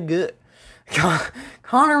kneed in the gut.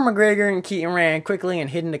 Conor McGregor and Keaton ran quickly and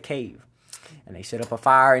hid in the cave. And they set up a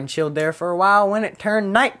fire and chilled there for a while. When it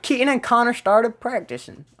turned night, Keaton and Connor started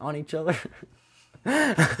practicing on each other.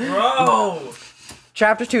 Bro!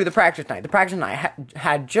 Chapter 2, the practice night. The practice night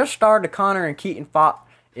had just started. Connor and Keaton fought.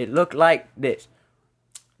 It looked like this.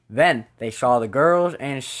 Then they saw the girls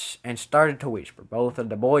and started to whisper. Both of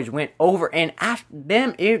the boys went over and asked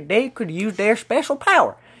them if they could use their special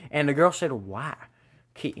power. And the girls said, why?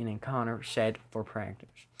 Keaton and Connor said, for practice.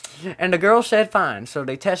 And the girls said, fine. So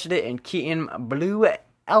they tested it, and Keaton blew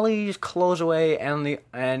Ellie's clothes away and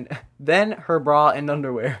then her bra and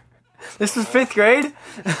underwear. This was 5th grade.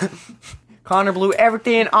 Connor blew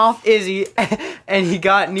everything off Izzy, and he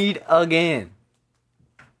got kneed again.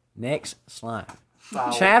 Next slide.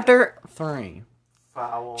 Foul. Chapter 3.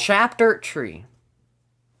 Foul. Chapter 3.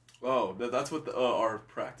 Oh, that's what our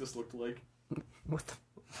practice looked like. What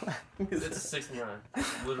the? It's a 69.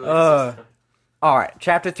 Literally a 69. Alright,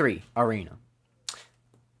 chapter 3. Arena.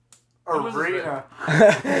 Arena.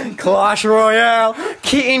 Clash Royale.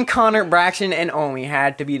 Keaton, Connor, Braxton, and Omi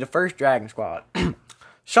had to be the first Dragon Squad.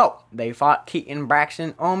 So, they fought. Keaton,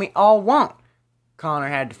 Braxton, Omi all won. Connor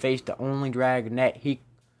had to face the only dragon that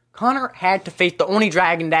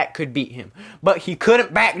could beat him. But he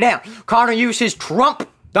couldn't back down. Connor used his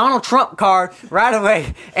Donald Trump card right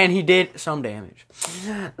away, and he did some damage.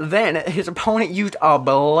 Then his opponent used a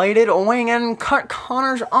bladed wing and cut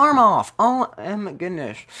Connor's arm off. Oh my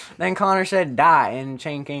goodness. Then Connor said die, and the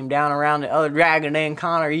chain came down around the other dragon. Then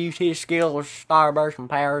Connor used his skills, starburst, and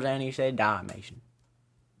powers, and he said die, Mason.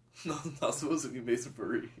 No, not supposed to be Mason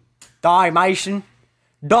Furry. Die, Mason.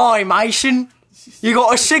 Die, Mason. You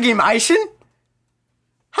got a ciggy, Mason?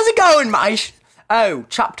 How's it going, Mason? Oh,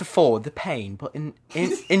 chapter 4, the pain, but in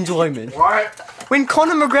enjoyment. What? When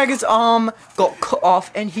Conor McGregor's arm got cut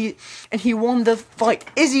off and he won the fight,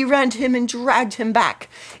 Izzy ran to him and dragged him back.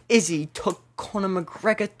 Izzy took Conor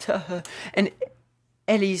McGregor to her and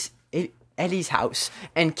Ellie's house,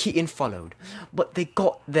 and Keaton followed. But they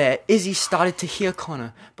got there. Izzy started to hear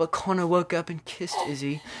Conor, but Conor woke up and kissed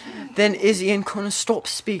Izzy. Then Izzy and Conor stopped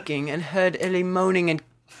speaking and heard Ellie moaning,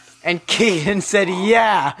 and Keaton said,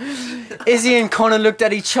 yeah. Izzy and Conor looked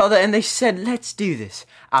at each other and they said, let's do this.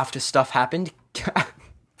 After stuff happened,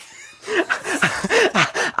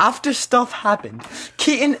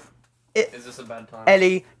 Keaton, Is this a bad time?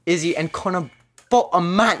 Ellie, Izzy, and Conor bought a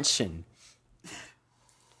mansion.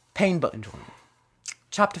 Pain button joint.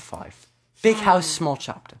 Chapter 5. Big house, small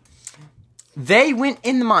chapter. They went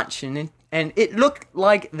in the mansion and it looked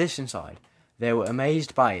like this inside. They were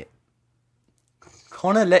amazed by it.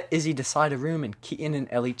 Connor let Izzy decide a room and Keaton and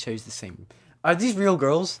Ellie chose the same room. Are these real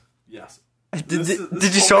girls? Yes. Did you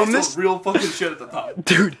show them this? Real fucking shit at the time.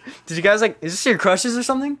 Dude, did you guys like, is this your crushes or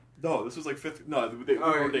something? No, this was like 50. No, they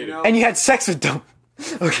were dating. You know, And you had sex with them.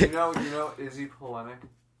 Okay. you know Izzy Polemic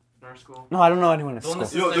in our school? No, I don't know anyone at The one school.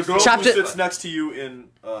 that's- You know, the girl Chapter- who sits next to you in...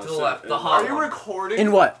 To the left, the Are hot you one. recording?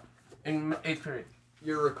 In what? In 8th period.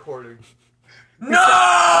 You're recording.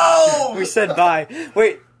 No! We said bye.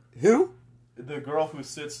 Wait, who? The girl who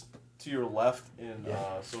sits to your left in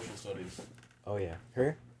social studies. Oh yeah,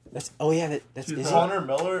 her. That's that's She's Izzy. Connor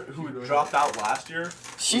Miller, who dropped out last year.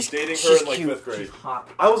 She's was dating her she's in like cute. 5th grade. Hot.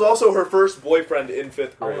 I was also her first boyfriend in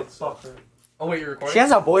 5th I grade. would fuck her. Oh wait, you're recording? She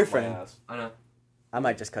has a My boyfriend. ass. I know. I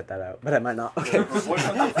might just cut that out, but I might not. Okay. Her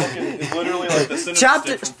boyfriend is literally like the cinnamon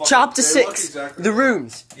Chapter stick from chapter They look 6. exactly The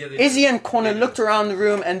rooms. Yeah, they Izzy do. and Connor They do. looked around the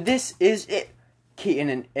room, and this is it. Keaton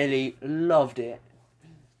and Ellie loved it,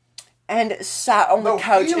 and sat on the No,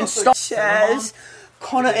 couch he and looks like stuffed chairs.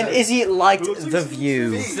 Connor and Izzy liked Who looks like the Cinnamon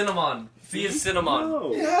view. Stick? Cinnamon. Via Cinnamon.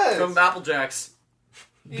 No. Yes. From Applejacks.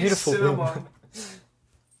 Beautiful room. Cinnamon.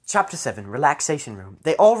 Chapter 7, Relaxation Room.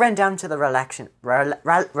 They all ran down to the relaxation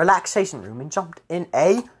room and jumped in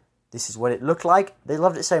a... This is what it looked like. They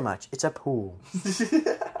loved it so much. It's a pool.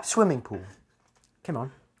 Swimming pool.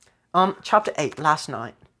 Come on. Chapter 8, last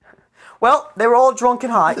night. Well, they were all drunk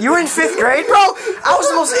and high. You were in 5th grade, bro? I was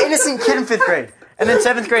the most innocent kid in 5th grade. And then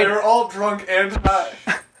 7th They grade. were all drunk and high.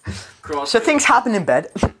 So things happen in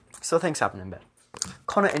bed.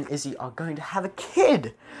 Connor and Izzy are going to have a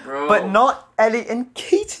kid. Bro. But not Ellie and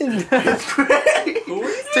Keaton. Who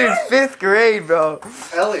is Dude, 5th grade, bro.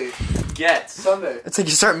 Ellie, Get. Sunday. It's like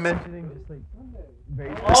you start mentioning just like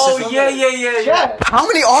Oh, yeah. how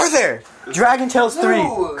many are there? Dragon Tales 3.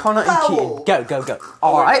 No, Connor and foul. Keaton. Go.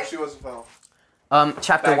 Oh, Alright. She wasn't foul.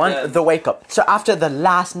 Chapter Back 1, then. The Wake Up. So after the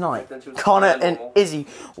last night, then she was Connor kinda and normal. Izzy.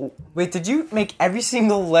 Wait, did you make every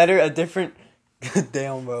single letter a different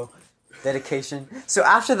damn, bro. Dedication. So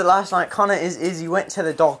after the last night, Connor and Izzy went to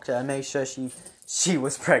the doctor and made sure she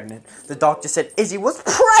was pregnant. The doctor said Izzy was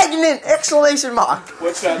pregnant! Exclamation mark.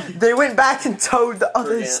 What's that? They went back and told the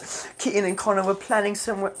others. Keaton and Connor were planning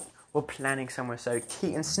somewhere. So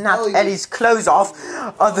Keaton snapped Ellie. Ellie's clothes off,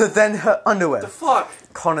 other than her underwear. Fuck.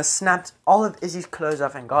 Connor snapped all of Izzy's clothes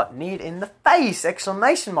off and got kneed in the face!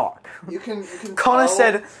 Exclamation mark. You can Connor tell-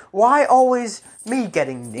 said, "Why always me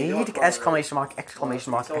getting kneed?" know Connor- Exclamation mark!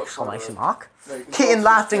 Exclamation mark! tell what Exclamation Connor- mark! No, you can Keaton tell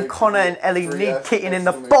laughed and it's Connor and Ellie three kneed F Keaton in the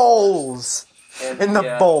exclamation balls. In the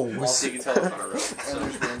Yeah. balls. So you can tell it's not a rope. And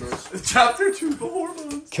there's rainbows. Chapter 2, the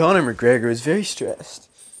hormones. Conor McGregor was very stressed.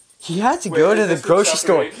 He had to Wait, go is to the this grocery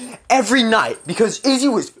store chapter every night because Izzy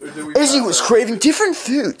was craving different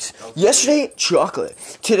foods. Yesterday, chocolate.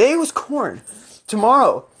 Today was corn.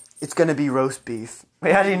 Tomorrow, it's gonna be roast beef.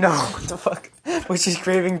 Wait, how do you know what the fuck what she's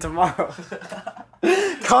craving tomorrow?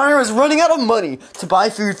 Connor was running out of money to buy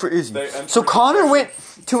food for Izzy. So Connor went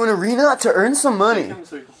to an arena to earn some money.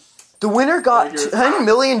 The winner got $10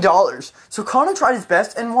 million. So Connor tried his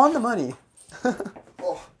best and won the money.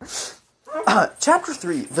 Chapter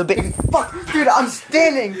 3, the baby. Fuck, dude, I'm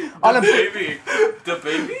standing on a Baby. The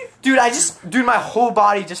baby? Dude, my whole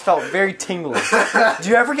body just felt very tingly. Do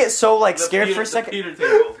you ever get so like scared for a second? The Peter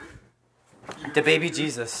table. The baby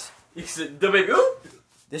Jesus. You said the baby. Ooh.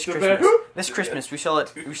 This The Christmas. baby? This Christmas we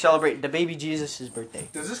celebrate the baby Jesus' birthday.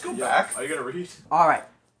 Does this go back? Are you gonna read? Alright.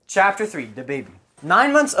 Chapter 3, the baby.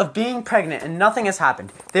 9 months of being pregnant and nothing has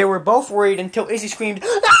happened. They were both worried until Izzy screamed,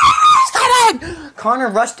 "Ah, it's coming!" Connor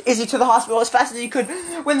rushed Izzy to the hospital as fast as he could.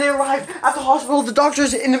 When they arrived at the hospital, the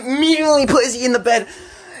doctors immediately put Izzy in the bed.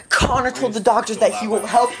 Connor told the doctors that he will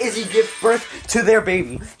help Izzy give birth to their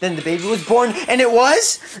baby. Then the baby was born, and it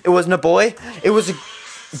wasn't a boy. It was a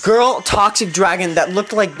girl toxic dragon that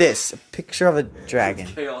looked like this. A picture of a dragon.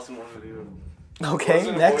 Chaos in one video. Okay, Wasn't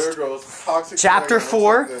a boy next. or girl, it's toxic Chapter dragon, it looks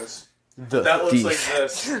 4. like this. The That looks thief. like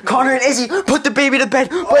this. Connor and Izzy put the baby to bed,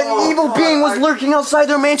 but an evil being was lurking outside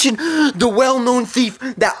their mansion. The well-known thief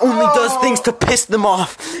that only does things to piss them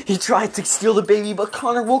off. He tried to steal the baby, but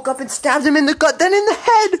Connor woke up and stabbed him in the gut, then in the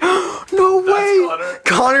head. No way.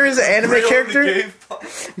 Connor is an anime character.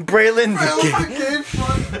 Braylon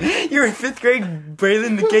the gay. You're in 5th grade.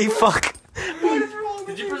 Braylon the gay fuck.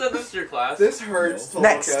 Did you present this to your class? This hurts to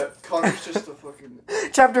Next. look at. Connor's just a fucking...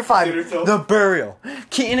 Chapter 5. Naruto. The burial.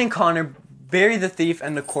 Keaton and Connor bury the thief,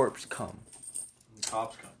 and the corpse come.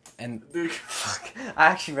 Cops come. And fuck, I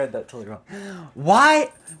actually read that totally wrong. Why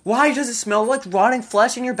Why does it smell like rotting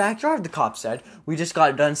flesh in your backyard? The cop said. We just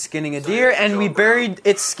got done skinning a deer and we buried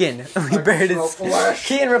its skin. We buried its skin.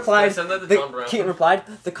 Keaton replied,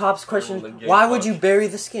 the cops questioned, why would you bury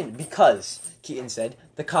the skin? Because, Keaton said.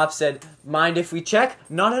 The cop said, mind if we check?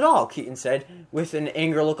 Not at all, Keaton said, with an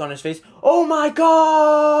angry look on his face. Oh my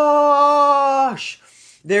gosh!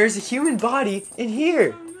 There's a human body in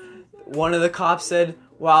here. One of the cops said,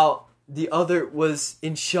 while the other was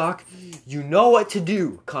in shock. You know what to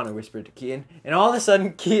do, Connor whispered to Keaton. And all of a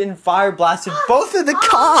sudden, Keaton fire blasted both of the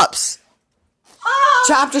cops.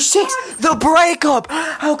 Chapter 6, the breakup.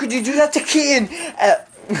 How could you do that to Keaton?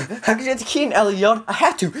 How could you do that to Keaton? Ellie yelled. I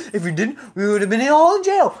had to. If we didn't, we would have been all in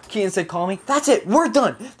jail. Keaton said calmly, that's it, we're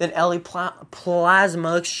done. Then Ellie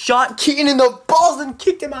plasma shot Keaton in the balls and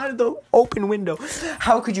kicked him out of the open window.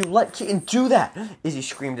 How could you let Keaton do that? Izzy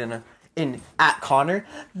screamed at Connor.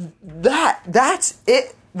 That's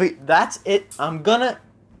it. Wait, that's it. I'm gonna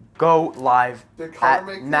go live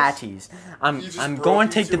at Natty's. I'm going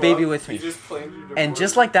to take the baby with me. And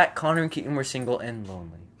just like that, Connor and Keaton were single and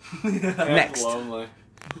lonely. Next. Lonely.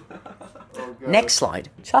 Next slide.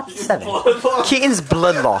 Chapter 7. Keaton's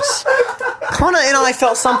blood loss. Connor and I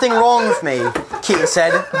felt something wrong with me, Keaton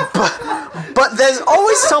said. But there's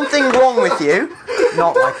always something wrong with you.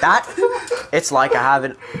 Not like that. It's like I have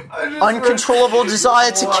an uncontrollable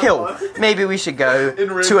desire to kill. Maybe we should go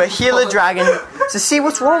to a healer dragon to see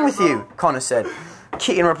what's wrong with you, Connor said.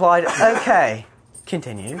 Keaton replied, okay.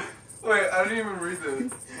 Continue. Wait, I didn't even read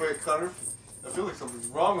this. Wait, Connor? I feel like something's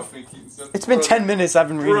wrong with me, Keaton said. It's been 10 minutes I've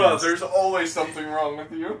been reading this. There's always something wrong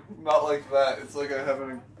with you. Not like that. It's like I have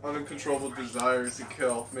an uncontrollable desire to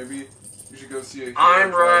kill. Maybe you should go see a healer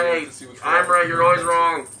I'm dragon right. to see what's wrong. I'm right. You're always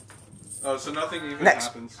wrong. Oh, so nothing even Next.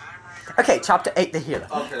 happens. Okay, chapter 8, the healer.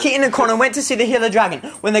 Okay. Keaton and Connor went to see the healer dragon.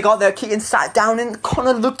 When they got there, Keaton sat down and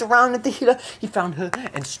Connor looked around at the healer. He found her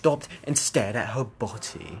and stopped and stared at her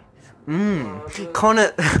body.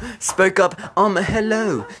 Connor spoke up,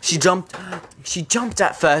 hello. She jumped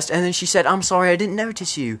at first and then she said, I'm sorry, I didn't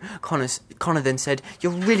notice you. Connor then said,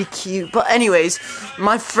 you're really cute. But anyways,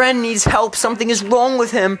 my friend needs help. Something is wrong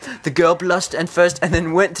with him. The girl blushed and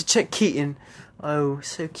then went to check Keaton. Oh,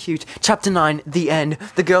 so cute. Chapter 9, the end.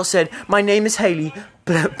 The girl said, my name is Haley.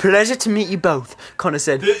 Pleasure to meet you both, Connor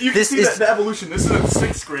said. You can see the evolution. This is in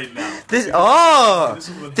 6th grade now.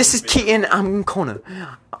 This is Keaton. I'm Connor.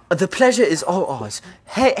 The pleasure is all ours.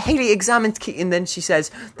 Haley examines Keaton, then she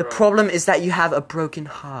says, the problem is that you have a broken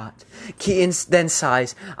heart. Keaton then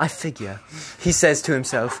sighs, I figure. He says to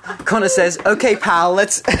himself. Connor says, okay, pal,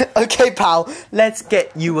 let's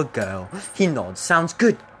get you a girl. He nods. Sounds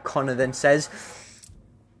good, Connor then says.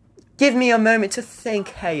 Give me a moment to think,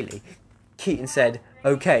 Haley. Keaton said,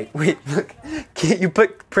 okay. Wait, look. You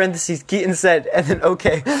put parentheses, Keaton said, and then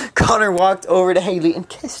okay. Connor walked over to Haley and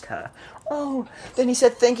kissed her. Oh, then he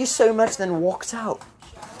said, thank you so much, then walked out.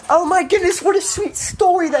 Oh my goodness, what a sweet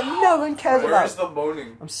story that no one cares about. Where's the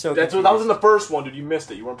moaning? I'm so That was in the first one, dude. You missed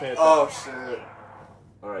it. You weren't paying attention. Oh, shit.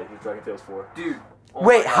 Alright, here's Dragon Tales 4. Dude. Oh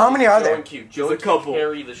Wait, how many are there? Joe and Q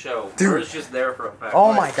carry the show. Dude. We're just there for a fact.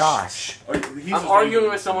 Oh my gosh. I'm arguing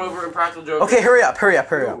with someone over Impractical Jokers. Okay, hurry up. Hurry up.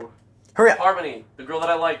 Harmony, the girl that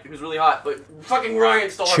I like, who's really hot, but fucking Ryan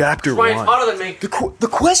stole her. Chapter Ryan's 1. hotter than me. The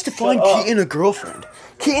quest to find Keaton a girlfriend.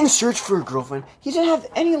 Keaton searched for a girlfriend. He didn't have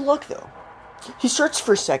any luck, though. He searched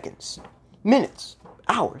for seconds, minutes,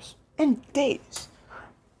 hours, and days.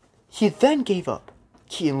 He then gave up.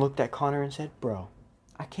 Keaton looked at Connor and said, bro,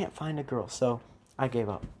 I can't find a girl, so I gave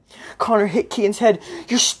up. Connor hit Keaton's head.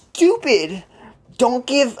 You're stupid. Don't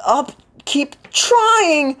give up. Keep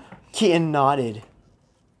trying. Keaton nodded.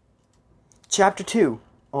 Chapter 2.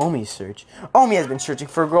 Omi's search. Omi has been searching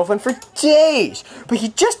for a girlfriend for days, but he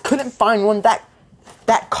just couldn't find one that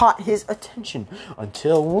caught his attention.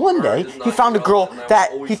 Until one day, he found a girl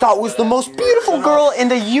that he thought was the most beautiful girl in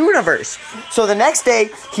the universe. So the next day,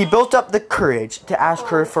 he built up the courage to ask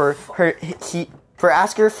her for her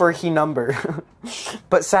number.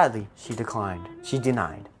 But sadly, she declined. She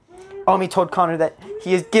denied. Omi told Connor that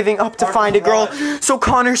he is giving up to find a girl. So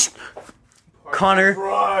Connor,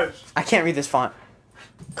 I can't read this font.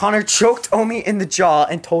 Connor choked Omi in the jaw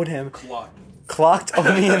and told him, clocked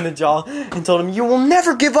Omi in the jaw and told him, you will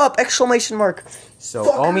never give up! !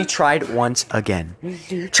 So Omi tried once again.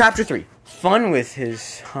 Chapter 3. Fun with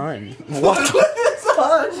his hun. What?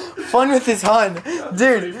 Fun with his hun.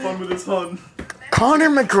 Dude. Fun with his hun. Conor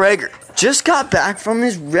McGregor just got back from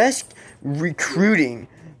his recruiting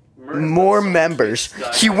more members.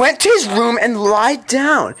 He went to his room and lied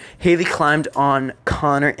down. Haley climbed on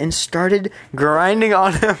Connor and started grinding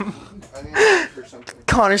on him.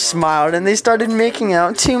 Connor smiled and they started making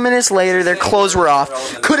out. 2 minutes later, their clothes were off.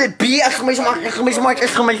 Could it be? Exclamation mark, exclamation mark,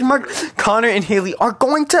 exclamation mark. Connor and Haley are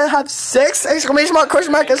going to have sex? Exclamation mark,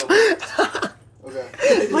 question mark. Look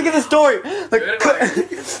at the story. Look,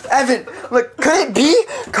 Evan, look, could it be?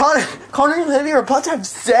 Connor and Haley are about to have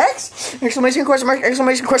sex? Exclamation question mark,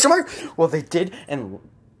 exclamation question mark. Well, they did, and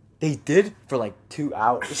they did for like 2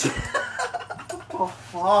 hours. Oh,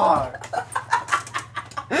 fuck.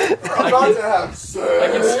 I'm about to have sex. I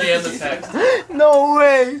can scan the text. No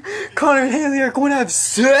way! Connor and Haley are going to have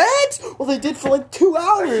sex? Well, they did for like 2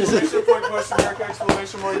 hours. Exclamation point, question mark,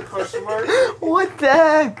 exclamation mark, question mark. What the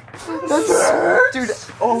heck? That's dude.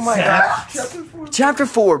 Oh my god. Chapter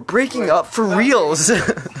 4: Breaking up for reals.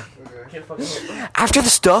 After the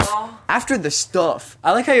stuff.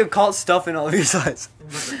 I like how you call it stuff in all of your slides.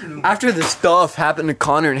 After the stuff happened to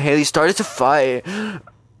Connor and Haley started to fight.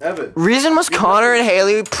 Evan. Reason was Connor and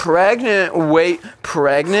Haley pregnant. Wait,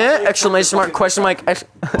 pregnant? Exclamation mark, question mark.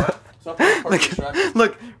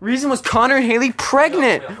 Look, reason was Connor and Haley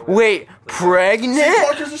pregnant. Wait, pregnant?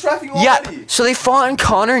 Yeah, so they fought and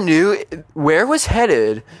Connor knew where it was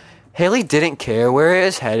headed. Haley didn't care where it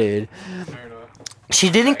was headed. She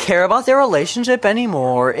didn't care about their relationship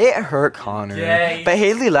anymore. It hurt Connor. But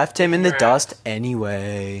Haley left him in the dust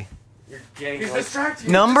anyway. He's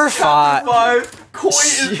distracting. Number 5. Koi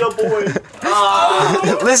is the boy.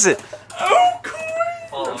 Listen. Oh,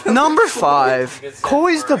 Koi. Number 5.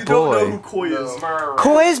 Koi's the You don't know who boy. Koi is.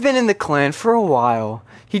 Koi has been in the clan for a while.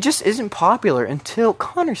 He just isn't popular until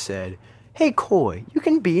Connor said, "Hey Koi, you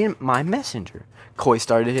can be my messenger." Koi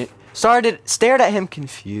stared at him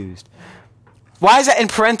confused. Why is that in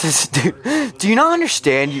parentheses, dude? Do you not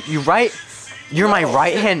understand? You're my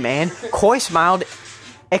right-hand man. Koi smiled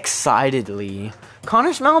excitedly.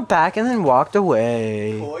 Connor smiled back and then walked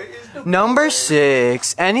away. Number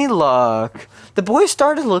 6. Any luck? The boys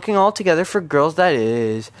started looking all together for girls, that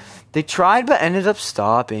is. They tried but ended up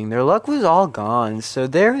stopping. Their luck was all gone, so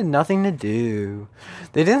there was nothing to do.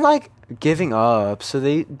 They didn't like giving up, so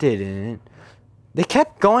they didn't. They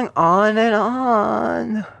kept going on and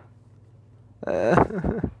on.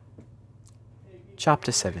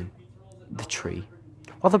 Chapter 7. The Tree.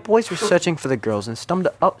 While the boys were searching for the girls and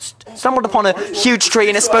stumbled upon a huge tree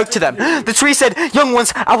and it spoke to them. The tree said, "Young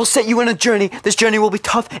ones, I will set you on a journey. This journey will be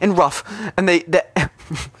tough and rough." And This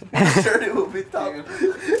journey will be tough.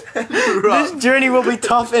 This journey will be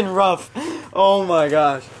tough and rough. Oh my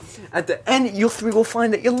gosh. At the end, you 3 will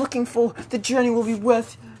find that you're looking for. The journey will be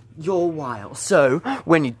worth your while. So,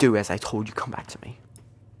 when you do as I told you, come back to me.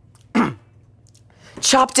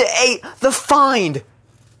 Chapter 8. The Find.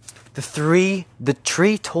 The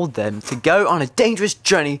tree told them to go on a dangerous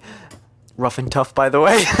journey, rough and tough by the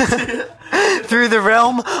way, through the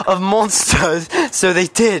realm of monsters. So they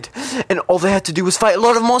did, and all they had to do was fight a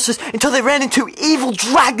lot of monsters until they ran into evil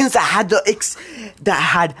dragons that had the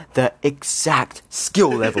exact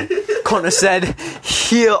skill level. Connor said,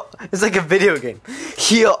 "Here," it's like a video game.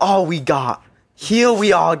 "Here all we got. Here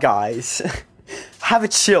we are, guys. Have a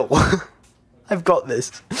chill. I've got this."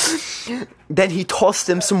 Then he tossed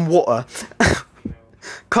them some water.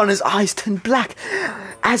 Connor's eyes turned black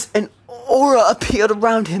as an aura appeared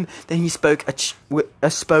around him. Then he spoke a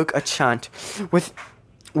chant. With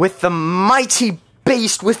the mighty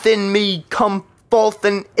beast within me, come forth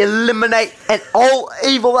and eliminate and all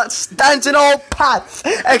evil that stands in all paths!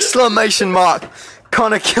 Exclamation mark.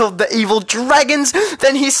 Connor killed the evil dragons.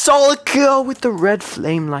 Then he saw a girl with the red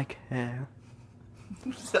flame-like hair.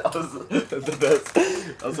 That was the best.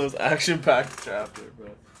 That was the most action-packed chapter, bro.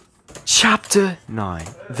 Chapter 9.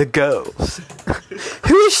 The Girls.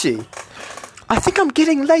 Who is she? I think I'm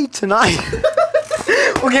getting laid tonight.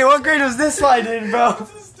 Okay, what grade was this slide in, bro?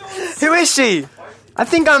 Who is she? I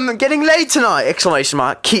think I'm getting laid tonight! Exclamation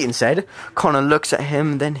mark. Keaton said. Connor looks at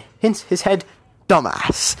him, then hints his head.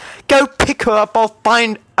 Dumbass. Go pick her up, I'll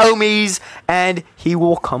find Omi's, and he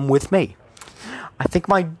will come with me. I think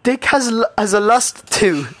my dick has a lust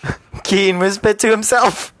too, Keaton whispered to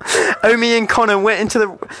himself. Omi and Connor went into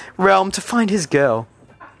the realm to find his girl.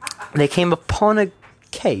 They came upon a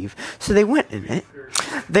cave, so they went in it.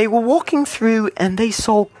 They were walking through and they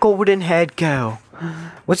saw a golden-haired girl.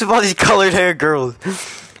 What's with all these colored-haired girls?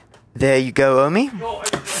 There you go, Omi.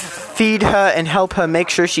 Feed her and help her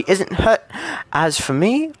make sure she isn't hurt. As for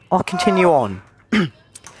me, I'll continue on.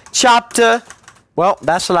 Chapter... Well,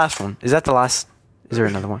 that's the last one. Is that the last... Is there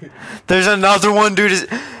another one? There's another one, dude.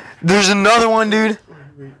 There's another one, dude.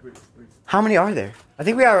 How many are there? I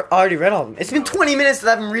think we already read all of them. It's been 20 minutes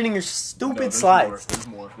that I've been reading your stupid slides. There's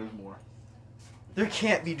more. There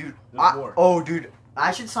can't be, dude. There's more. Oh, dude.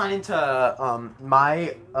 I should sign into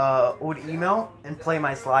my old email and play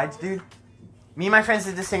my slides, dude. Me and my friends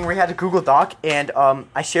did this thing where we had a Google Doc, and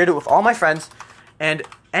I shared it with all my friends. And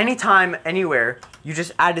anytime, anywhere, you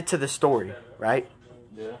just add it to the story, right?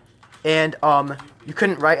 Yeah. And you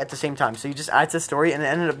couldn't write at the same time, so you just add to the story, and it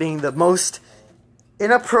ended up being the most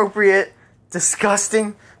inappropriate,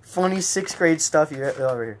 disgusting, funny 6th grade stuff you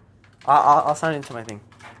ever hear. I'll sign into my thing.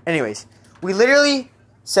 Anyways, we literally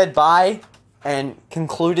said bye and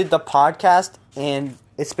concluded the podcast, and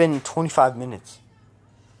it's been 25 minutes.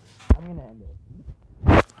 I'm gonna end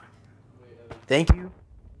it. Thank you.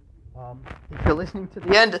 If you're listening to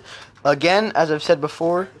the end, again, as I've said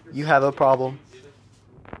before, you have a problem.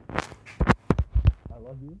 I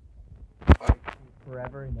love you.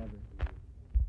 Forever and ever.